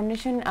হচ্ছে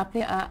ফাউন্ডেশন, আপনি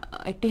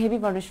একটু হেভি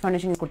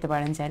ফাউন্ডেশন ইউজ করতে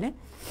পারেন চাইলে।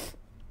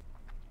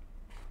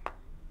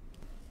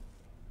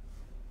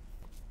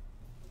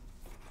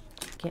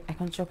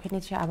 এখন চোখের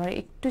নিচে আবার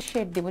একটু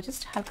শেড দেবো,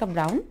 জাস্ট হালকা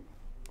ব্রাউন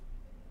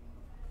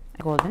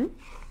গোল্ডেন।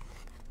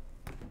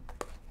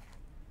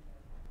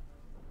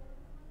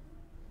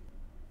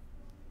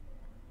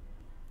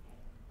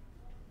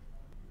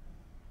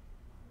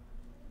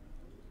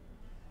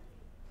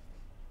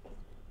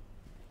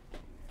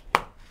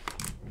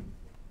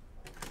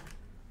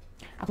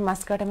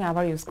 মাস্কারাটা আমি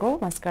আবার ইউজ করবো।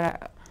 মাস্কারা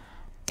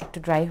একটু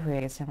ড্রাই হয়ে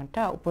গেছে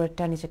আমারটা,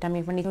 উপরেরটা নিচেটা আমি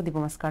একবার নিচেও দিব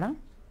মাস্কারা।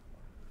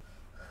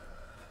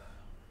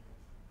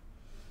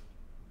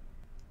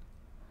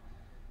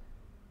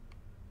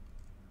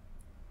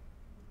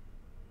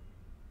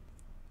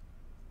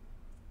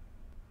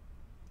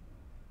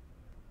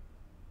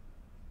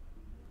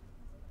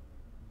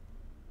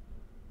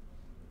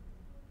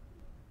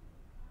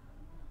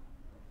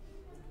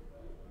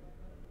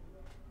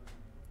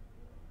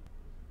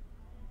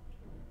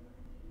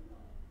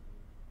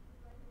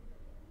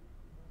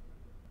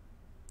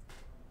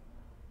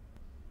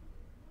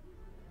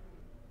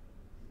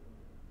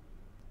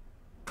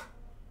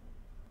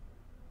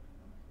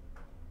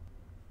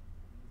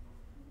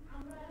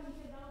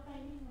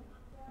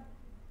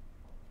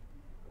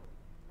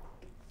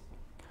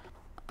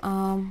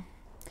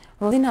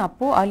 রোজিনা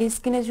আপু, অয়েলি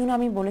স্কিনের জন্য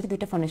আমি বলেছি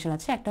দুইটা ফাউন্ডেশন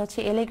আছে, একটা হচ্ছে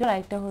এলেগার,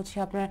 একটা হচ্ছে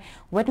আপনার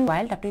ওয়েট অ্যান্ড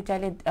ওয়াইল্ড। আপনি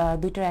চাইলে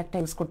দুইটার একটা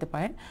ইউজ করতে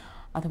পারেন,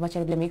 অথবা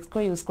চাইলে মিক্স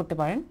করে ইউজ করতে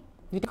পারেন।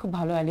 দুইটা খুব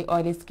ভালো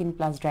oily skin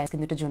plus dry skin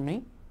দুটোর জন্যই।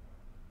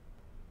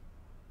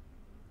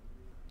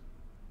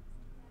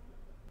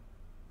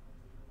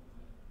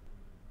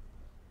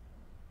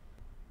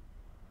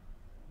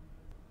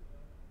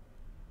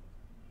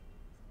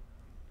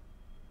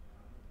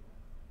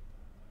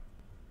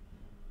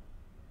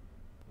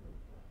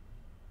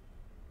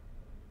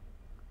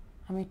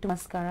 আমি একটু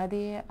মাস্কারা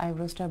দিয়ে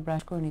আইব্রোসটা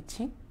ব্রাশ করে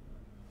নিচ্ছি।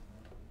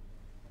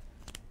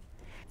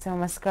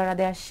 মাস্কারা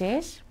দেওয়া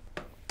শেষ।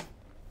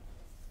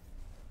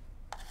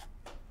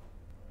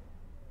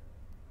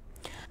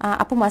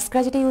 আপু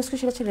মাস্কারা যেটা ইউজ করি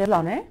সেটা হচ্ছে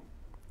রেভলনের।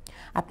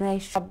 আপনারা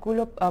এই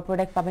সবগুলো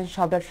প্রোডাক্ট পাবেন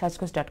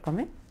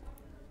shop.shajgoj.com-এ।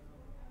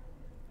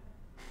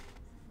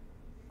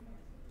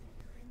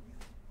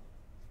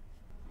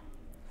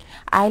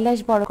 আইল্যাশ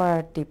বড়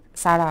করার টিপ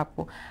সারা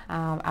আপু,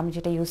 আমি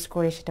যেটা ইউজ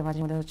করি সেটা মাঝে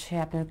মধ্যে হচ্ছে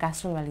আপনার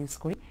ক্যাস্টর অয়েল ইউজ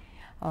করি।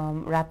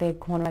 রাতে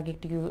ঘুমানোর আগে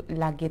একটু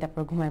লাগিয়ে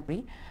তারপর ঘুমায় পড়ি।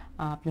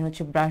 আপনার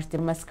হচ্ছে ব্রাশ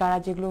দিয়ে মাস্কারা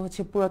যেগুলো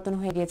হচ্ছে পুরাতন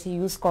হয়ে গেছে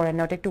ইউজ করেন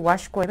না, ওটা একটু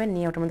ওয়াশ করবেন,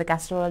 নিয়ে ওটার মধ্যে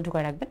ক্যাস্টর অয়েল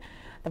ঢুকায় রাখবেন।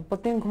 তারপর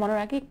প্রতিদিন ঘুমানোর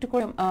আগে একটু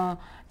করে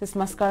জাস্ট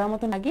মাস্কারার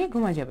মতো লাগিয়ে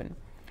ঘুমায় যাবেন।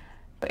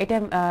 তো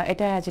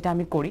এটা যেটা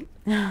আমি করি।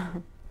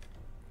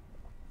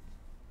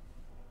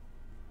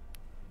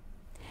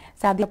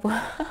 সাদি আপু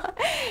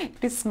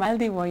একটু স্মাইল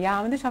দিব, ইয়া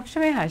আমাদের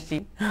সবসময় হাসি।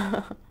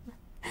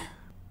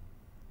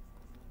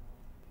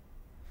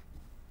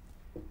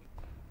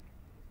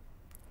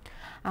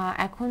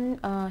 এখন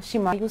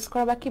শিমার ইউজ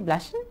করা বাকি,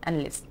 ব্লাশ অ্যান্ড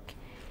লিপস্টিক।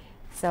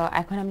 সো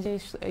এখন আমি যে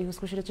ইউজ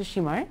করছি সেটা হচ্ছে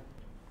শিমার।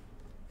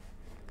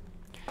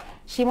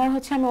 শিমার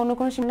হচ্ছে আমি অন্য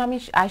কোনো শিমার, আমি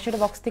আইশ্যাডো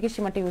বক্স থেকে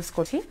শিমারটা ইউজ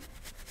করছি,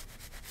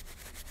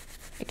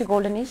 একটু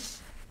গোল্ডেনিশ।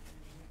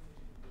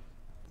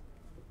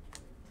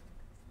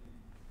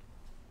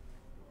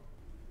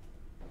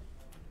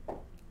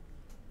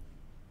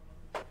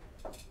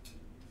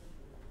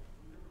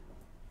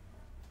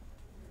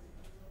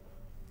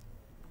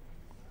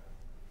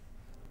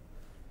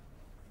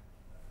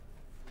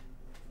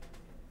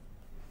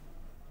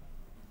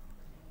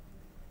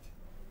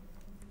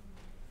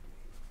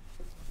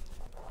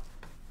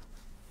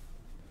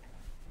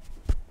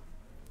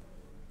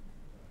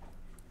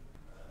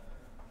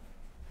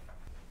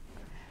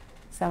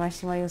 আমার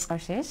শিমার ইউজ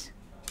করা শেষ।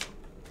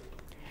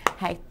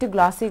 হ্যাঁ, একটু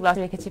গ্লসি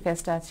রেখেছি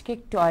ফেসটা, আজকে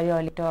একটু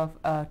অয়েলি একটা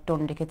টোন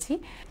রেখেছি,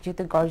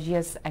 যেহেতু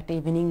গর্জিয়াস একটা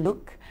ইভিনিং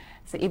লুক।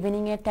 সো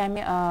ইভিনিংয়ের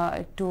টাইমে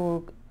একটু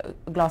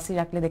গ্লসি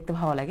রাখলে দেখতে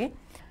ভালো লাগে।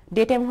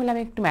 ডে টাইম হলে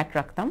আমি একটু ম্যাট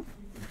রাখতাম।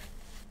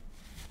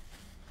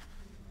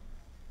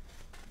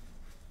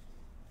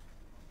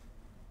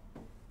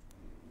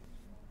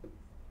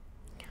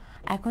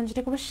 এখন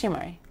যেটা করবো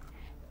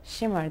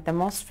shimmer the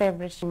most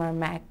favourite shimmer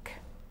Mac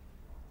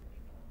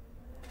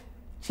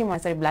shimmer,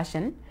 sorry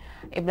ব্লাশন।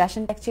 এই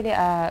ব্লাশনটা অ্যাকচুয়ালি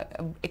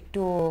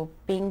একটু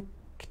পিঙ্ক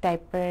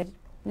টাইপের,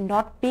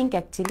 not pink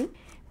actually,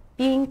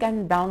 pink and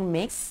brown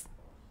mix.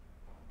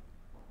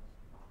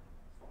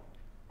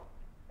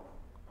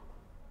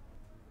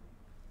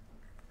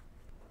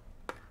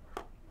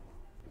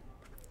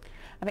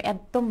 আমি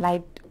একদম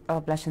লাইট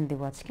ব্লাশন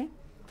দিব আজকে,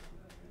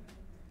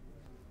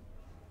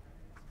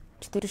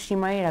 একটু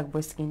শিমারে রাখবো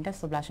স্কিনটা,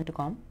 সো ব্লাশন একটু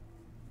কম।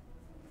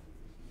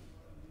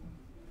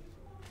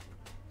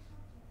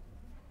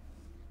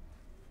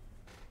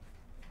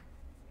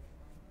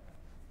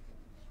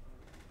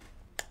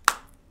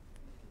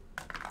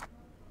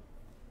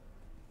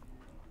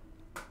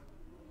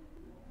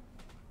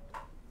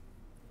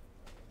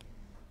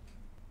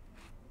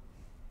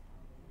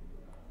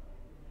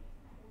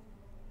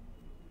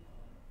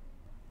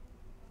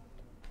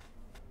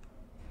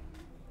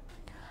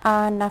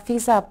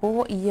 নাফিসা আপু,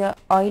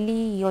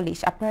 অয়েলি ইয়োলিশ,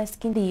 আপনার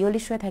স্কিন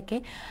ইয়োলিশ হয়ে থাকে,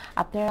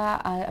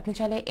 আপনি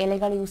চাইলে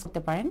এলেগার ইউজ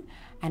করতে পারেন,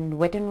 অ্যান্ড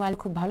ওয়েট অ্যান্ড ওয়াইল্ড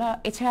খুব ভালো।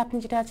 এছাড়া আপনি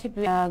যেটা আছে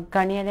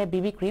গার্নিয়ারের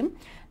বিবি ক্রিম,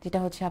 যেটা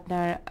হচ্ছে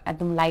আপনার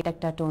একদম লাইট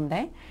একটা টোন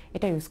দেয়,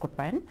 এটা ইউজ করতে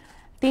পারেন।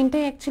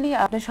 তিনটাই অ্যাকচুয়ালি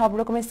আপনার সব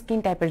রকমের স্কিন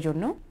টাইপের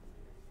জন্য।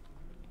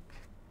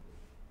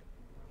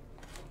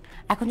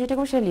 এখন যেটা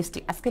করবো সেটা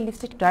লিপস্টিক। আজকে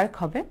লিপস্টিক ডার্ক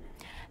হবে,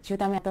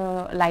 যেহেতু আমি এত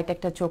লাইট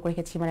একটা চোখ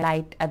রেখেছি, মানে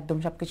লাইট একদম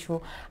সবকিছু,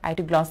 আর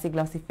একটু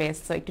গ্লসি ফেস,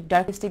 সো একটু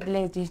ডার্ক লিপস্টিক দিলে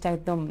জিনিসটা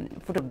একদম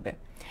ফুটে উঠবে।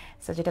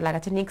 সো যেটা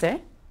লাগাচ্ছে নিক্সের,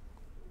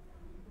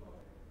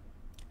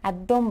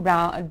 একদম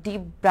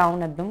ডিপ ব্রাউন,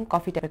 একদম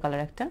কফি টাইপের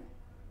কালার একটা।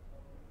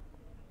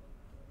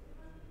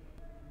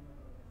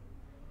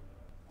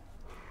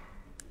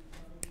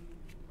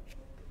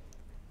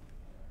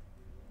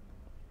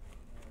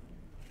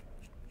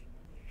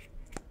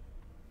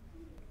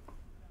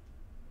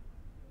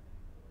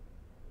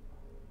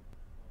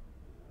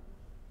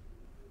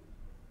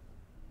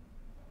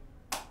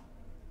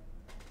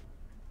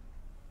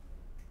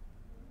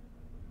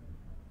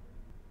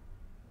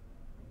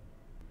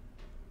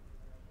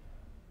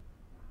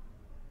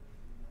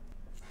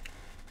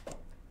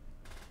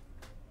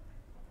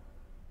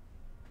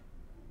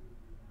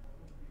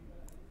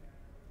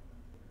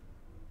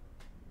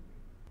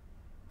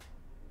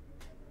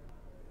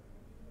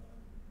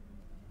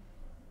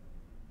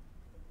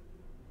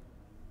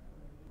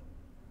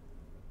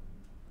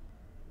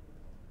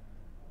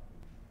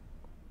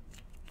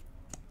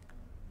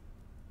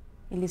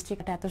 এই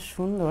লিপস্টিকটা এত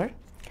সুন্দর,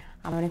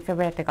 আমার অনেক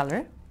ফেভারিট একটা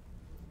কালার।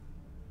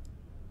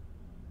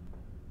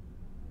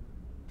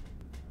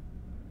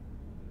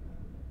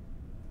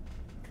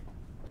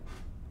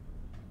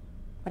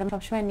 বাট আমি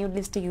সবসময় নিউড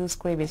লিপস্টিক ইউজ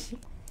করি বেশি,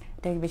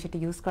 এটা বেশি একটা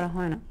ইউজ করা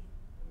হয় না।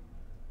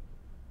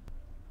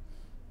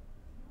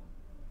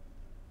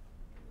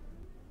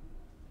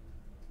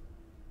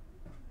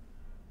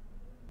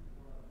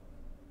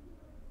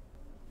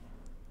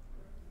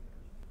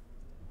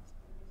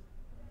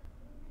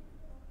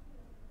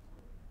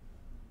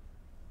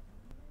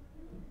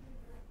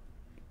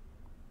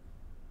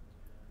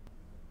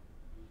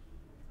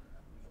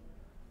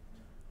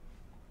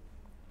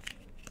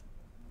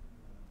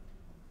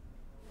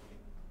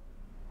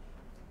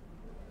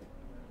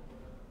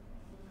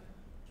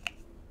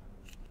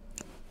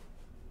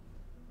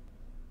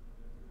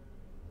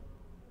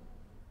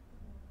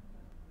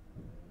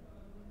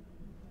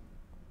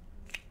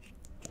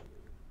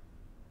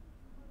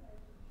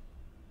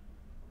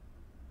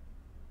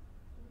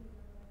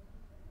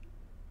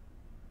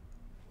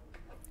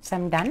 So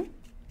I'm done.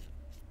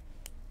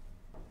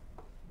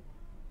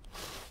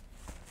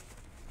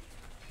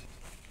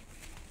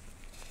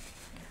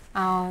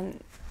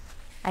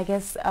 I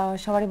guess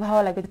সবারই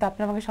ভালো লাগবে, কিন্তু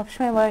আপনারা আমাকে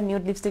সবসময় বলেন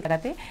নিউড লিপস্টিক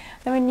লাগাতে,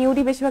 তো আমি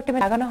নিউডই বেশিরভাগ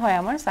টাইমে লাগানো হয়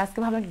আমার। সো আজকে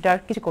ভাবলাম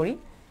ডার্ক কিছু করি।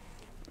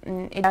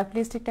 এই ডার্ক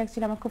লিপস্টিকটা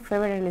অ্যাকচুয়ালি আমার খুব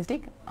ফেভারিট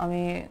লিপস্টিক,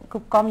 আমি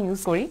খুব কম ইউজ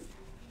করি।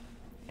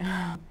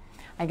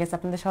 আই গেস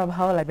আপনাদের সবার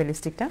ভালো লাগবে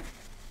লিপস্টিকটা।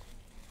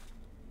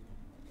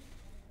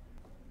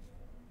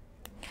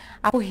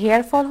 আপু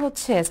হেয়ার ফল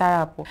হচ্ছে স্যার?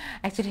 আপু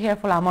অ্যাকচুয়ালি হেয়ার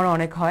ফল আমারও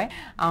অনেক হয়।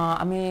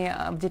 আমি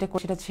যেটা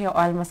করি সেটা হচ্ছে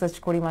অয়েল ম্যাসাজ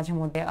করি মাঝে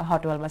মধ্যে,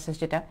 হট অয়েল ম্যাসাজ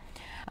যেটা,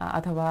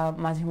 অথবা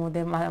মাঝে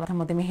মধ্যে মাথার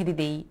মধ্যে মেহেদি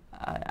দেই,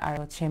 আর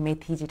হচ্ছে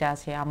মেথি যেটা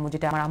আছে আম্মু,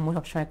 যেটা আমার আম্মু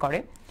সবসময় করে,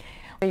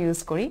 ইউজ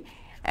করি।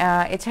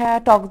 এছাড়া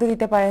টক দই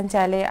দিতে পারেন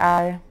চাইলে,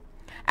 আর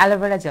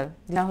অ্যালোভেরা জেল,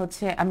 যেটা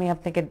হচ্ছে আমি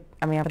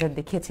আপনাদের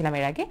দেখিয়েছিলাম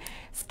এর আগে,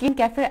 স্কিন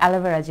ক্যাফের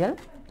অ্যালোভেরা জেল।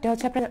 এটা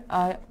হচ্ছে আপনার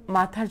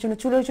মাথার জন্য,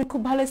 চুলের জন্য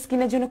খুব ভালো,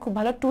 স্কিনের জন্য খুব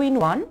ভালো, 2 in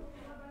 1।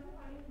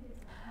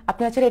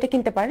 আপনারা চাইলে এটা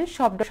কিনতে পারেন,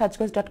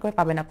 shop.shajgoj.com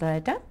পাবেন আপনারা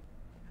এটা।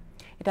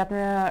 এটা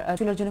আপনার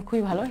চুলের জন্য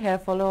খুবই ভালো, হেয়ার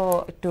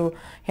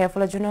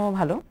ফলের জন্য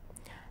ভালো,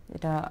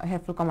 এটা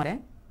হেয়ার ফল কমায়।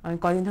 আমি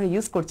কয়েকদিন ধরে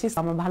ইউজ করছি,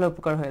 আমার ভালো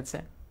উপকার হয়েছে।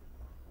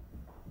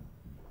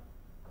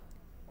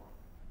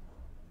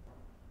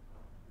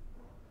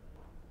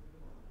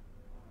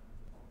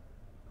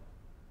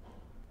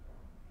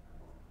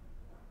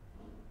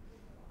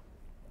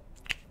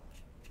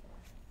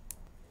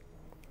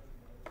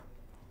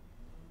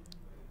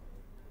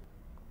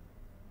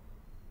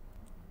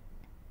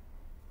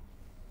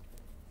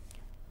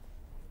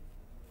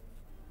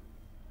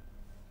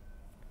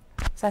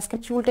 আজকে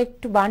চুলটা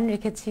একটু বান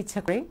রেখেছি ইচ্ছা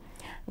করে,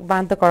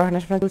 বান তো করা হয় না,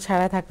 চুল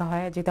ছাড়া থাকা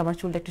হয়, যেহেতু আমার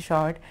চুলটা একটু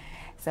শর্ট।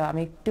 সো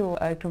আমি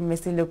একটু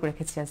মেসি লুক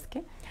রেখেছি আজকে।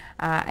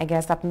 আই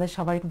গেস আপনাদের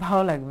সবার একটু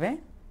ভালো লাগবে।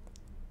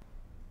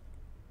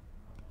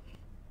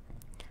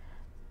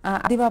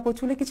 আদিবা আপু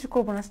চুলে কিছু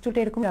করবো না, চুলটা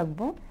এরকম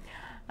রাখবো,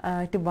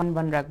 একটু বান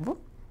বান রাখবো।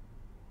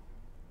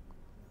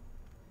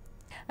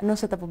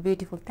 নুসরাত আপু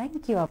বিউটিফুল,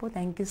 থ্যাংক ইউ আপু,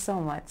 থ্যাংক ইউ সো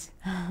মাচ।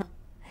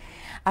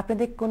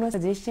 আপনাদের কোনো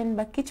সাজেশন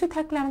বা কিছু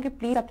থাকলে আমাকে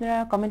প্লিজ আপনারা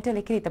কমেন্টে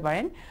লিখে দিতে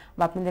পারেন,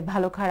 বা আপনাদের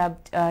ভালো খারাপ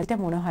যেটা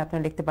মনে হয়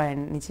আপনারা লিখতে পারেন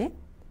নিচে।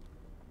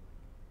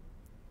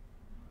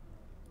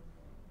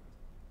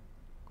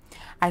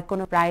 আর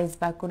কোনো প্রাইস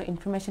বা কোনো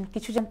ইনফরমেশন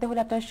কিছু জানতে হলে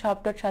আপনারা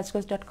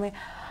shop.shajgoj.com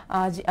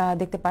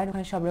দেখতে পারেন,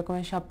 ওখানে সব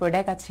রকমের সব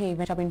প্রোডাক্ট আছে,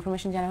 ইভেন সব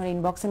ইনফরমেশন জানা হলে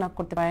ইনবক্সে নক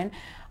করতে পারেন,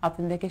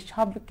 আপনাদেরকে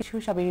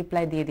সবই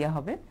রিপ্লাই দিয়ে দেওয়া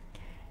হবে।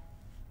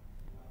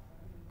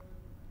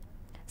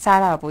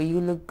 সারা আপু, you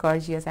look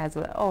gorgeous as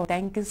well. O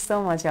thank you so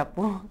much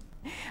আপু,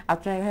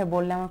 আপনারা এভাবে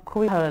বললে আমার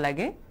খুবই ভালো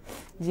লাগে,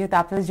 যেহেতু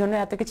আপনাদের জন্য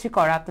এত কিছু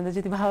করা, আপনাদের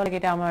যদি ভালো লাগে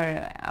এটা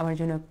আমার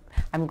জন্য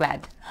আই এম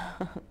গ্ল্যাড।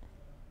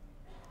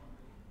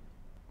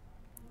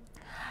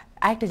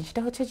 আরেকটা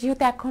যেটা হচ্ছে,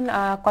 যেহেতু এখন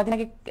কদিন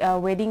আগে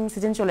ওয়েডিং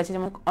সিজন চলেছে,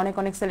 যেমন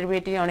অনেক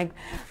সেলিব্রিটি, অনেক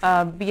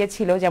বিয়ে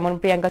ছিল, যেমন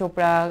প্রিয়াঙ্কা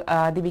চোপড়া,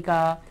 দীপিকা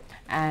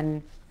অ্যান্ড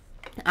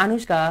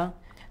আনুষ্কা,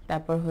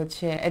 তারপর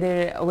হচ্ছে এদের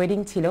ওয়েডিং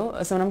ছিল,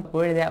 সোনাম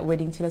কাপুর এদের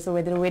ওয়েডিং ছিল। সো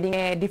এদের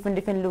ওয়েডিংয়ে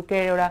ডিফারেন্ট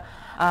লুকের ওরা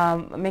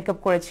মেকআপ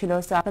করেছিল।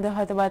 সো আপনাদের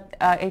হয়তো বা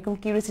এরকম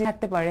কিউরিয়াসিটি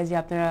থাকতে পারে যে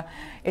আপনারা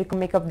এরকম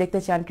মেকআপ দেখতে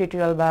চান,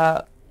 টিউটোরিয়াল বা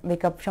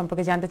মেকআপ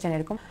সম্পর্কে জানতে চান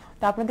এরকম।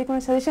 তো আপনাদের কোনো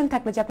সাজেশন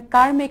থাকলে যে আপনি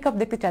কার মেকআপ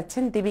দেখতে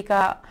চাচ্ছেন,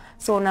 দীপিকা,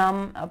 সোনাম,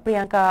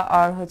 প্রিয়াঙ্কা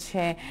আর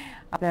হচ্ছে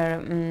আপনার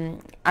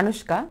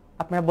আনুষ্কা,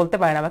 আপনারা বলতে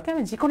পারেন আমাকে,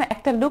 আমি যে কোনো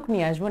একটা লুক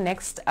নিয়ে আসবো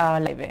নেক্সট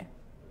লাইভে।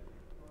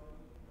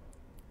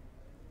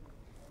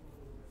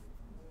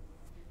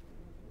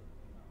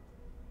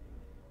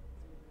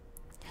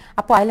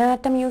 আপু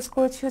আইলাইনারটা আমি ইউজ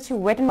করেছি হচ্ছে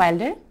ওয়েট অ্যান্ড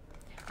ওয়াইল্ডের,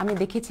 আমি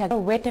দেখিয়েছি একটা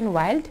wait and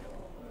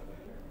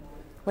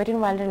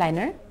ওয়াইল্ডের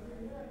liner.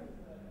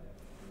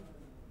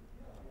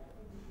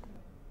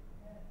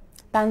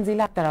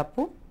 Tanzila Akter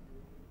আপু,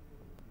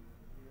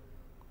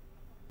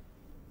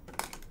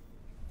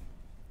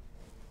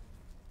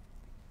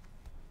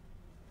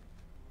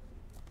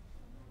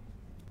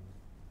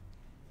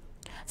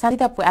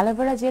 সাজিদ আপু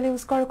অ্যালোভেরা জেল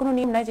ইউজ করার কোনো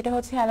নিয়ম নাই, যেটা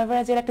হচ্ছে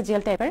অ্যালোভেরা জেল একটা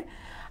জেল টাইপের,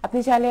 আপনি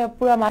চাইলে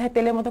পুরো মাথায়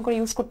তেলের মতো করে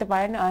ইউজ করতে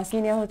পারেন,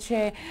 স্কিনে হচ্ছে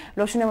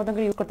লোশনের মতো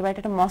করে ইউজ করতে পারেন,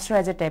 এটা একটা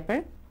ময়শ্চারাইজার টাইপের।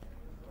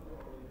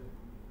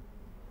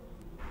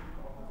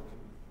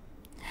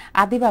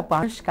 আদিবা আপু,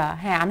 আনুষ্কা,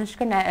 হ্যাঁ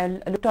আনুষ্কার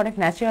লুকটা অনেক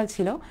ন্যাচারাল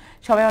ছিল,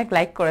 সবাই অনেক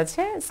লাইক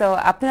করেছে। সো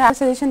আপনারা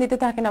সাজেশন দিতে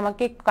থাকেন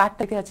আমাকে,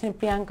 কারটা দিতে যাচ্ছেন,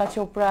 প্রিয়াঙ্কা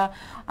চোপড়া,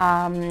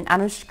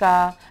 আনুষ্কা,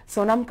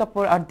 সোনাম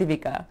কাপুর আর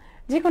দীপিকা,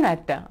 যে কোনো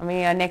একটা আমি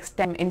নেক্সট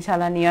টাইম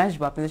ইনশাল্লাহ নিয়ে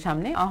আসবো আপনাদের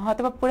সামনে।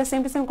 হয়তো বা পুরো সেম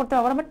টু সেম করতে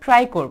পারবো না, বাট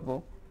ট্রাই করবো।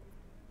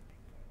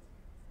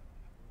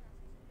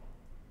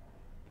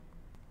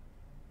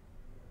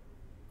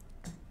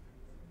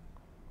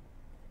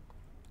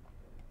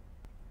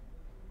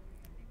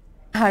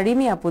 হ্যাঁ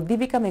রিমি আপু,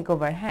 দীপিকা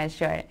মেকওভার, হ্যাঁ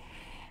শিওর।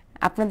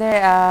 আপনাদের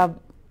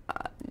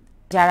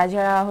যারা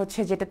যারা হচ্ছে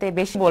যেটাতে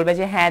বেশি বলবে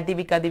যে হ্যাঁ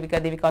দীপিকা দীপিকা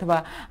দীপিকা, অথবা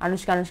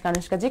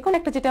আনুষ্কা, যে কোনো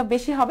একটা যেটা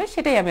বেশি হবে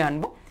সেটাই আমি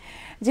আনবো।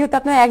 যেহেতু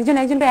আপনারা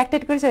একজনকে একটা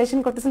করে সাজেশন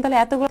করতেছেন, তাহলে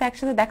এতগুলো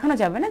একসাথে দেখানো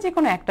যাবে না, যে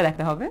কোনো একটা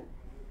দেখতে হবে।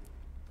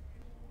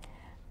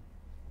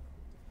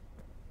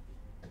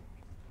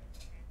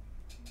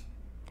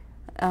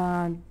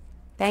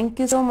 থ্যাংক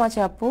ইউ সো মাচ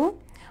আপু।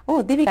 ও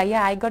Deepika, yeah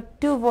I got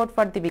 2 vote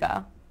for Deepika.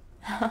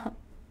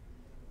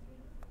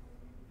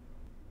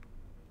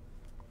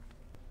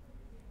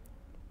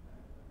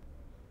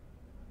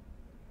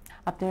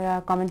 আপনারা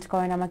কমেন্ট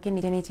করেন আমাকে,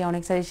 নিচে নিচে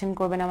অনেক সাজেশন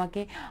করবেন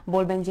আমাকে,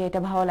 বলবেন যে এটা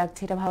ভালো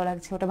লাগছে, এটা ভালো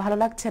লাগছে, ওটা ভালো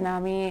লাগছে না।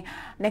 আমি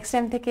নেক্সট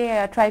টাইম থেকে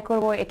ট্রাই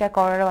করব এটা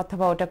করার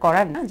অথবা ওটা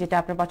করার না। যেটা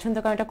আপনার পছন্দ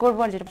করেন এটা করবো,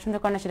 আর যেটা পছন্দ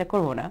করেন না সেটা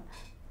করবো না।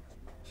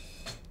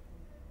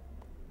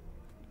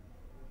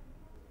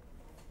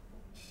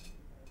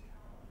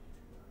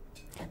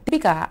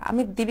 দীপিকা,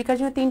 আমি দীপিকার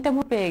জন্য 3টা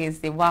ভোট পেয়ে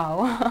গেছি, ওয়াও।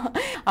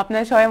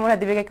 আপনারা সবাই মনে হয়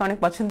দীপিকাকে অনেক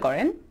পছন্দ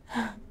করেন।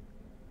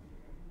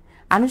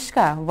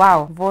 Anushka, wow,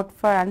 vote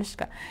for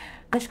Anushka.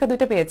 Anushka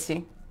 2টা পেয়েছি।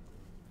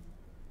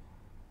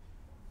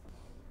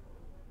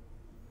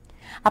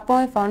 আপু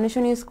আমি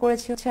ফাউন্ডেশন ইউজ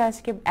করেছি হচ্ছে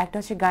আজকে, একটা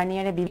হচ্ছে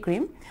গার্নিয়ারের বিবি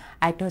ক্রিম,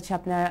 আর একটা হচ্ছে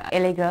আপনার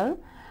এলএ গার্ল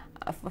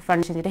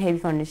ফাউন্ডেশন, যেটা হেভি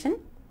ফাউন্ডেশন।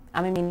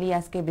 আমি মেনলি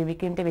আজকে বেবি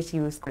ক্রিমটা বেশি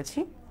ইউজ করেছি।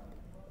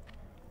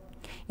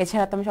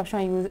 এছাড়া তো আমি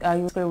সবসময়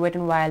ইউজ করি ওয়েট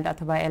অ্যান্ড ওয়াইল্ড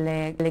অথবা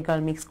এলএ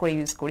গার্ল মিক্স করে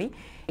ইউজ করি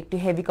একটু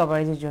হেভি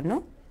কভারেজের জন্য।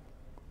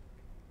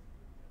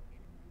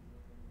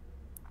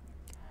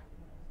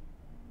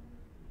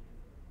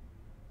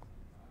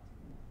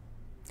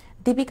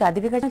 দীপিকার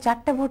জন্য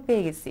 4টা ভোট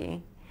পেয়ে গেছি,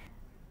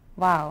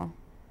 ওয়াও।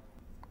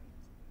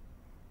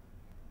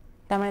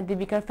 তার মানে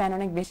দীপিকার ফ্যান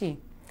অনেক বেশি।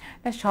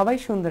 না, সবাই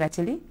সুন্দর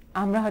অ্যাকচুয়ালি,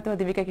 আমরা হয়তো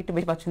দীপিকাকে একটু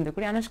বেশি পছন্দ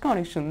করি। আনুষ্কা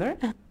অনেক সুন্দর।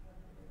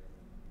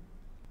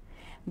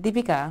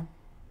 দীপিকা,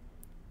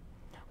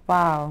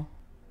 ওয়াও,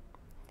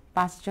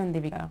 5জন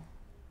দীপিকা।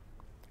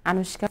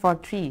 আনুষ্কা ফর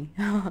 3।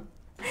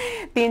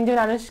 3জন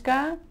আনুষ্কা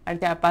আর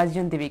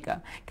 5জন দীপিকা।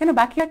 কেন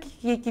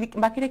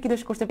বাকিরা কি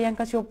দোষ করছে?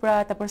 প্রিয়াঙ্কা চোপড়া,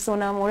 তারপর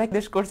সোনাম, ওরা কি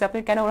দোষ করছে? আপনি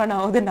কেন ওরা না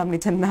ওদের নাম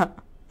নিচ্ছেন না?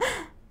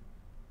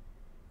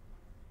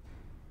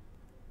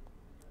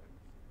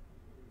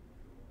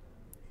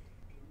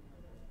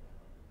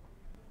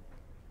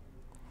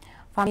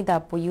 ফামিদা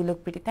আপু, you look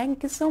pretty. Thank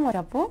you so much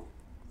আপু।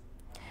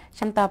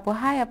 শান্তা আপু,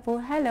 হাই আপু,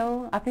 হ্যালো।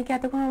 আপনি কি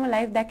এতক্ষণ আমার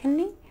লাইভ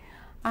দেখেননি?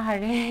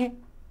 আরে,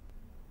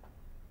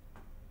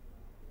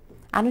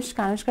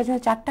 আনুষ্কার জন্য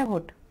 4টা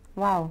ভোট,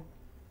 ওয়াও।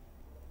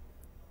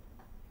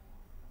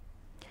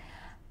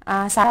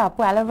 সারা আপু,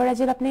 অ্যালোভেরা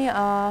জেল আপনি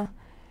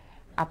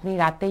আপনি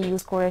রাতে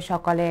ইউজ করে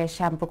সকালে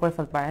শ্যাম্পু করে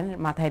ফেলতে পারেন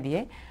মাথায় দিয়ে,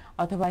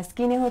 অথবা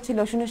স্কিনে হচ্ছে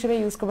লোশন হিসেবে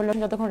ইউজ করবেন।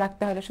 লোশন যতক্ষণ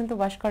রাখতে হয়, লোশন তো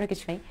ওয়াশ করার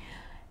কিছু নেই।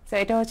 তো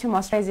এটা হচ্ছে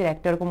ময়শ্চারাইজার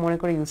একটা, এরকম মনে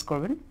করে ইউজ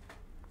করবেন।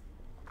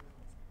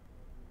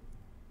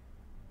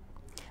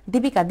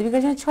 দীপিকার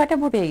জন্য 6টা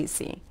ভোট পেয়ে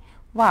গেছি,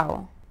 ওয়াও।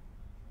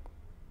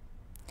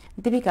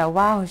 দীপিকা,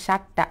 ওয়াও,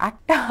 7টা,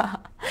 8টা।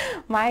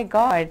 মাই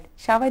গড,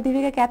 সবাই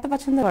দীপিকাকে এত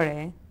পছন্দ করে।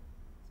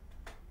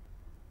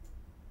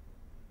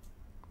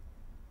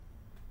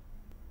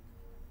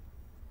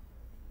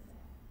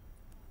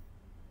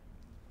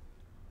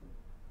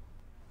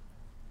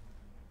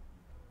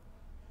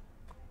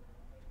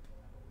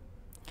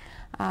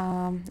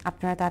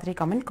 আপনারা তাড়াতাড়ি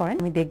কমেন্ট করেন,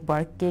 আমি দেখব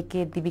আর কে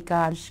কে দীপিকা,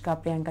 আনুষ্কা,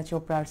 প্রিয়াঙ্কা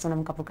চোপড়া আর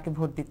সোনাম কাপুরকে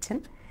ভোট দিচ্ছেন।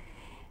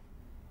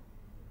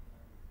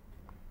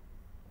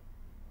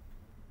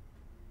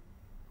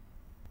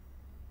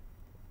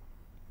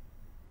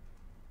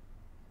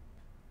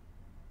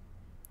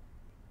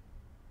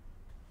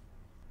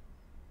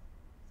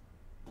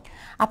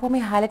 আপু আমি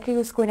হাইলাইটার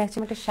ইউজ করি না,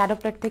 অ্যাকচুয়ালি একটা শ্যাডো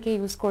প্লেট থেকে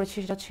ইউজ করেছি।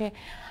 সেটা হচ্ছে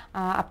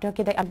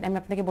আমি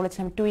আপনাকে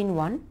বলেছিলাম 2 in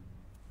 1।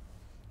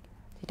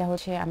 যেটা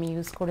হচ্ছে আমি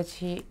ইউজ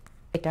করেছি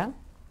এটা,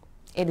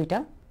 এই দুইটা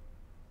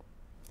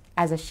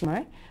অ্যাজ এ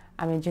শিমার।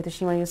 আমি যেহেতু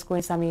শিমার ইউজ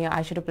করেছি, আমি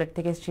আইশ্যাডো প্লেট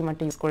থেকে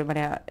শিমারটা ইউজ করি,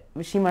 মানে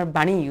শিমার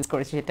বানিয়ে ইউজ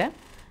করেছি এটা।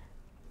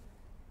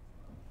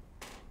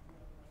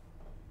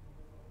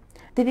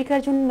 দীপিকার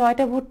জন্য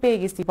 9টা ভোট পেয়ে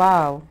গেছি,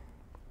 ওয়াও।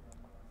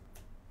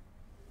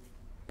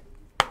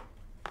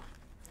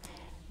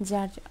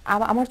 যার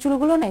আমার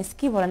চুলগুলো নাইস,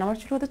 কি বলেন? আমার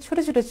চুলগুলো তো ছোট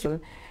ছোট চুল,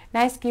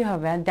 নাইস কি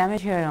হবে? আর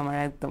ড্যামেজ হেয়ার আমার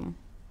একদম।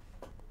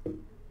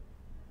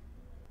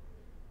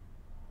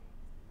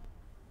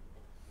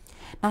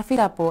 নাফিদ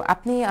আপু,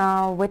 আপনি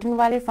ওয়েট অ্যান্ড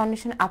ওয়াইল্ডের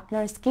ফাউন্ডেশন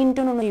আপনার স্কিন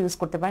টোন অনুযায়ী ইউজ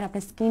করতে পারেন।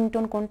 আপনার স্কিন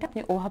টোন কোনটা,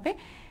 আপনি ওভাবে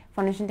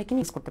ফাউন্ডেশনটা কিনে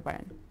ইউজ করতে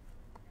পারেন।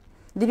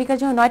 দীপিকার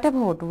জন্য 9টা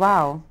ভোট,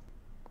 ওয়াও।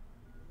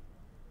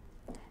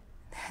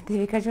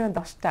 দীপিকার জন্য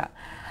 10টা।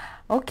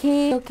 ওকে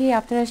ওকে,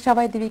 আপনারা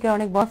সবাই দীপিকার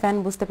অনেক বড় ফ্যান,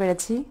 বুঝতে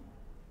পেরেছি।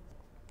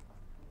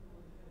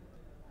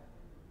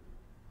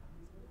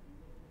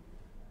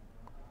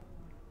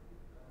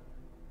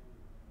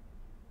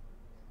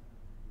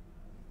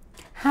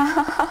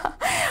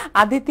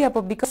 আদিতি আপু,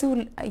 because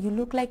you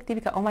look like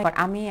Deepika. O my god,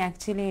 আমি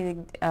অ্যাকচুয়ালি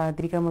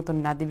দীপিকার মতন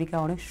না, দীপিকা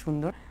অনেক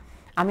সুন্দর।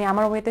 আমি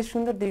আমার ওয়েতে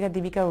সুন্দর,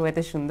 দীপিকার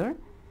ওয়েতে সুন্দর।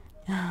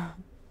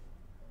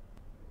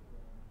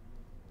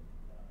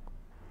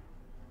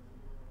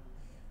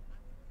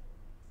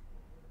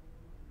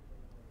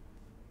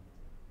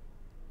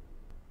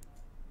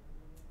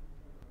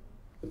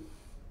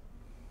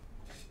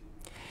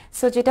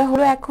 সো যেটা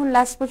হলো এখন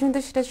লাস্ট পর্যন্ত,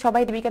 সেটা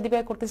সবাই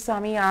দীপিকা করতেছে।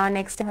 আমি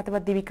নেক্সট টাইম হয়তো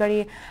বা দীপিকারই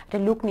একটা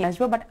লুক নিয়ে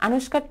আসবো, বাট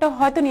আনুষ্কারটা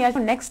হয়তো নিয়ে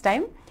আসবো নেক্সট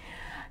টাইম।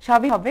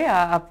 সবই হবে।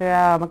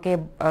 আপনারা আমাকে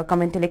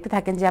কমেন্টে লিখতে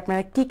থাকেন যে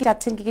আপনারা কি কি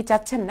চাচ্ছেন, কি কি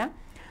চাচ্ছেন না।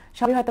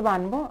 সবই হয়তো বা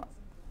আনবো,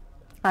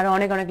 আর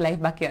অনেক অনেক লাইফ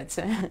বাকি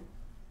আছে।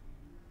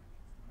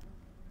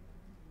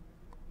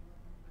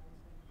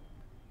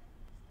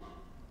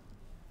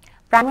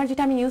 প্রাইমার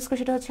যেটা আমি ইউজ করি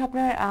সেটা হচ্ছে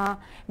আপনার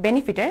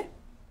বেনিফিটের।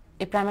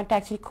 এই প্রাইমারটা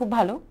অ্যাকচুয়ালি খুব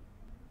ভালো,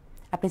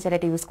 আপনি চাইলে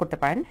এটা ইউজ করতে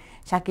পারেন।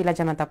 শাকিলা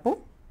জানাত আপু,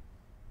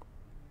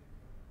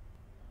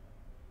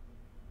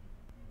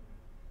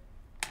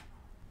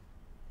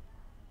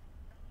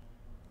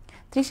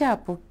 তৃষা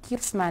আপু,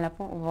 কিউট স্মাইল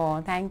আপু। ও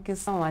থ্যাংক ইউ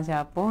সো মাচ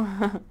আপু।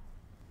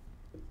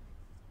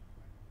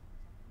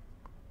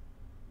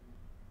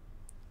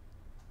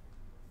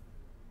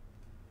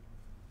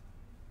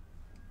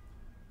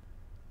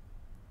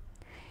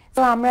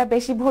 তো আমরা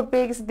বেশি ভোট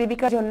পেয়ে গেছি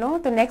দীপিকার জন্য।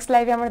 তো নেক্সট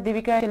লাইভে আমরা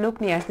দীপিকার লুক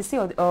নিয়ে আসতেছি,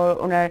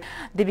 ওনার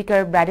দীপিকার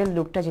ব্রাইডাল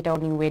লুকটা যেটা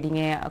উনি ওয়েডিং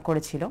এ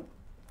করেছিল।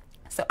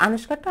 সো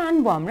আনুষ্কাটা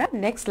আনবো আমরা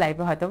নেক্সট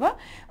লাইভে হয়তোবা,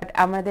 বাট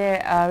আমাদের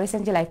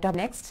রিসেন্ট যে লাইভটা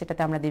নেক্সট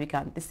সেটাতে আমরা দীপিকা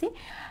আনতেছি।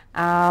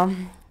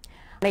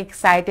 অনেক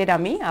এক্সাইটেড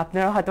আমি,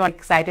 আপনারা হয়তো অনেক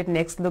এক্সাইটেড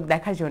নেক্সট লুক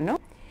দেখার জন্য।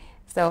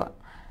 সো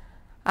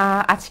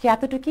আজকে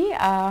এতটুকুই।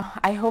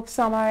 আই হোপ সো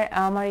আমার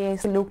আমার এই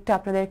লুকটা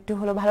আপনাদের একটু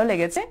হলো ভালো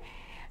লেগেছে,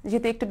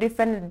 যেহেতু একটু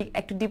ডিফারেন্ট,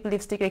 একটু ডিপ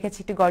লিপস্টিক রেখেছি,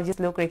 একটু গর্জিয়াস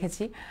লুক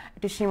রেখেছি,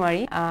 একটু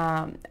শিমারি।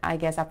 আই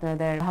গেস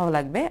আপনাদের ভালো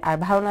লাগবে, আর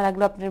ভালো না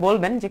লাগলে আপনি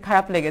বলবেন যে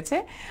খারাপ লেগেছে,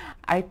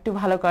 আর একটু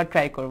ভালো করার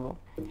ট্রাই করব।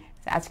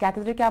 আজকে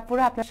এতটুকু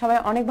আপুরা, আপনারা সবাই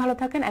অনেক ভালো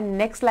থাকেন, অ্যান্ড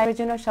নেক্সট লাইভের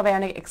জন্য সবাই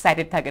অনেক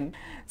এক্সাইটেড থাকেন।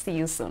 C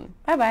you soon,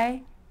 bye bye.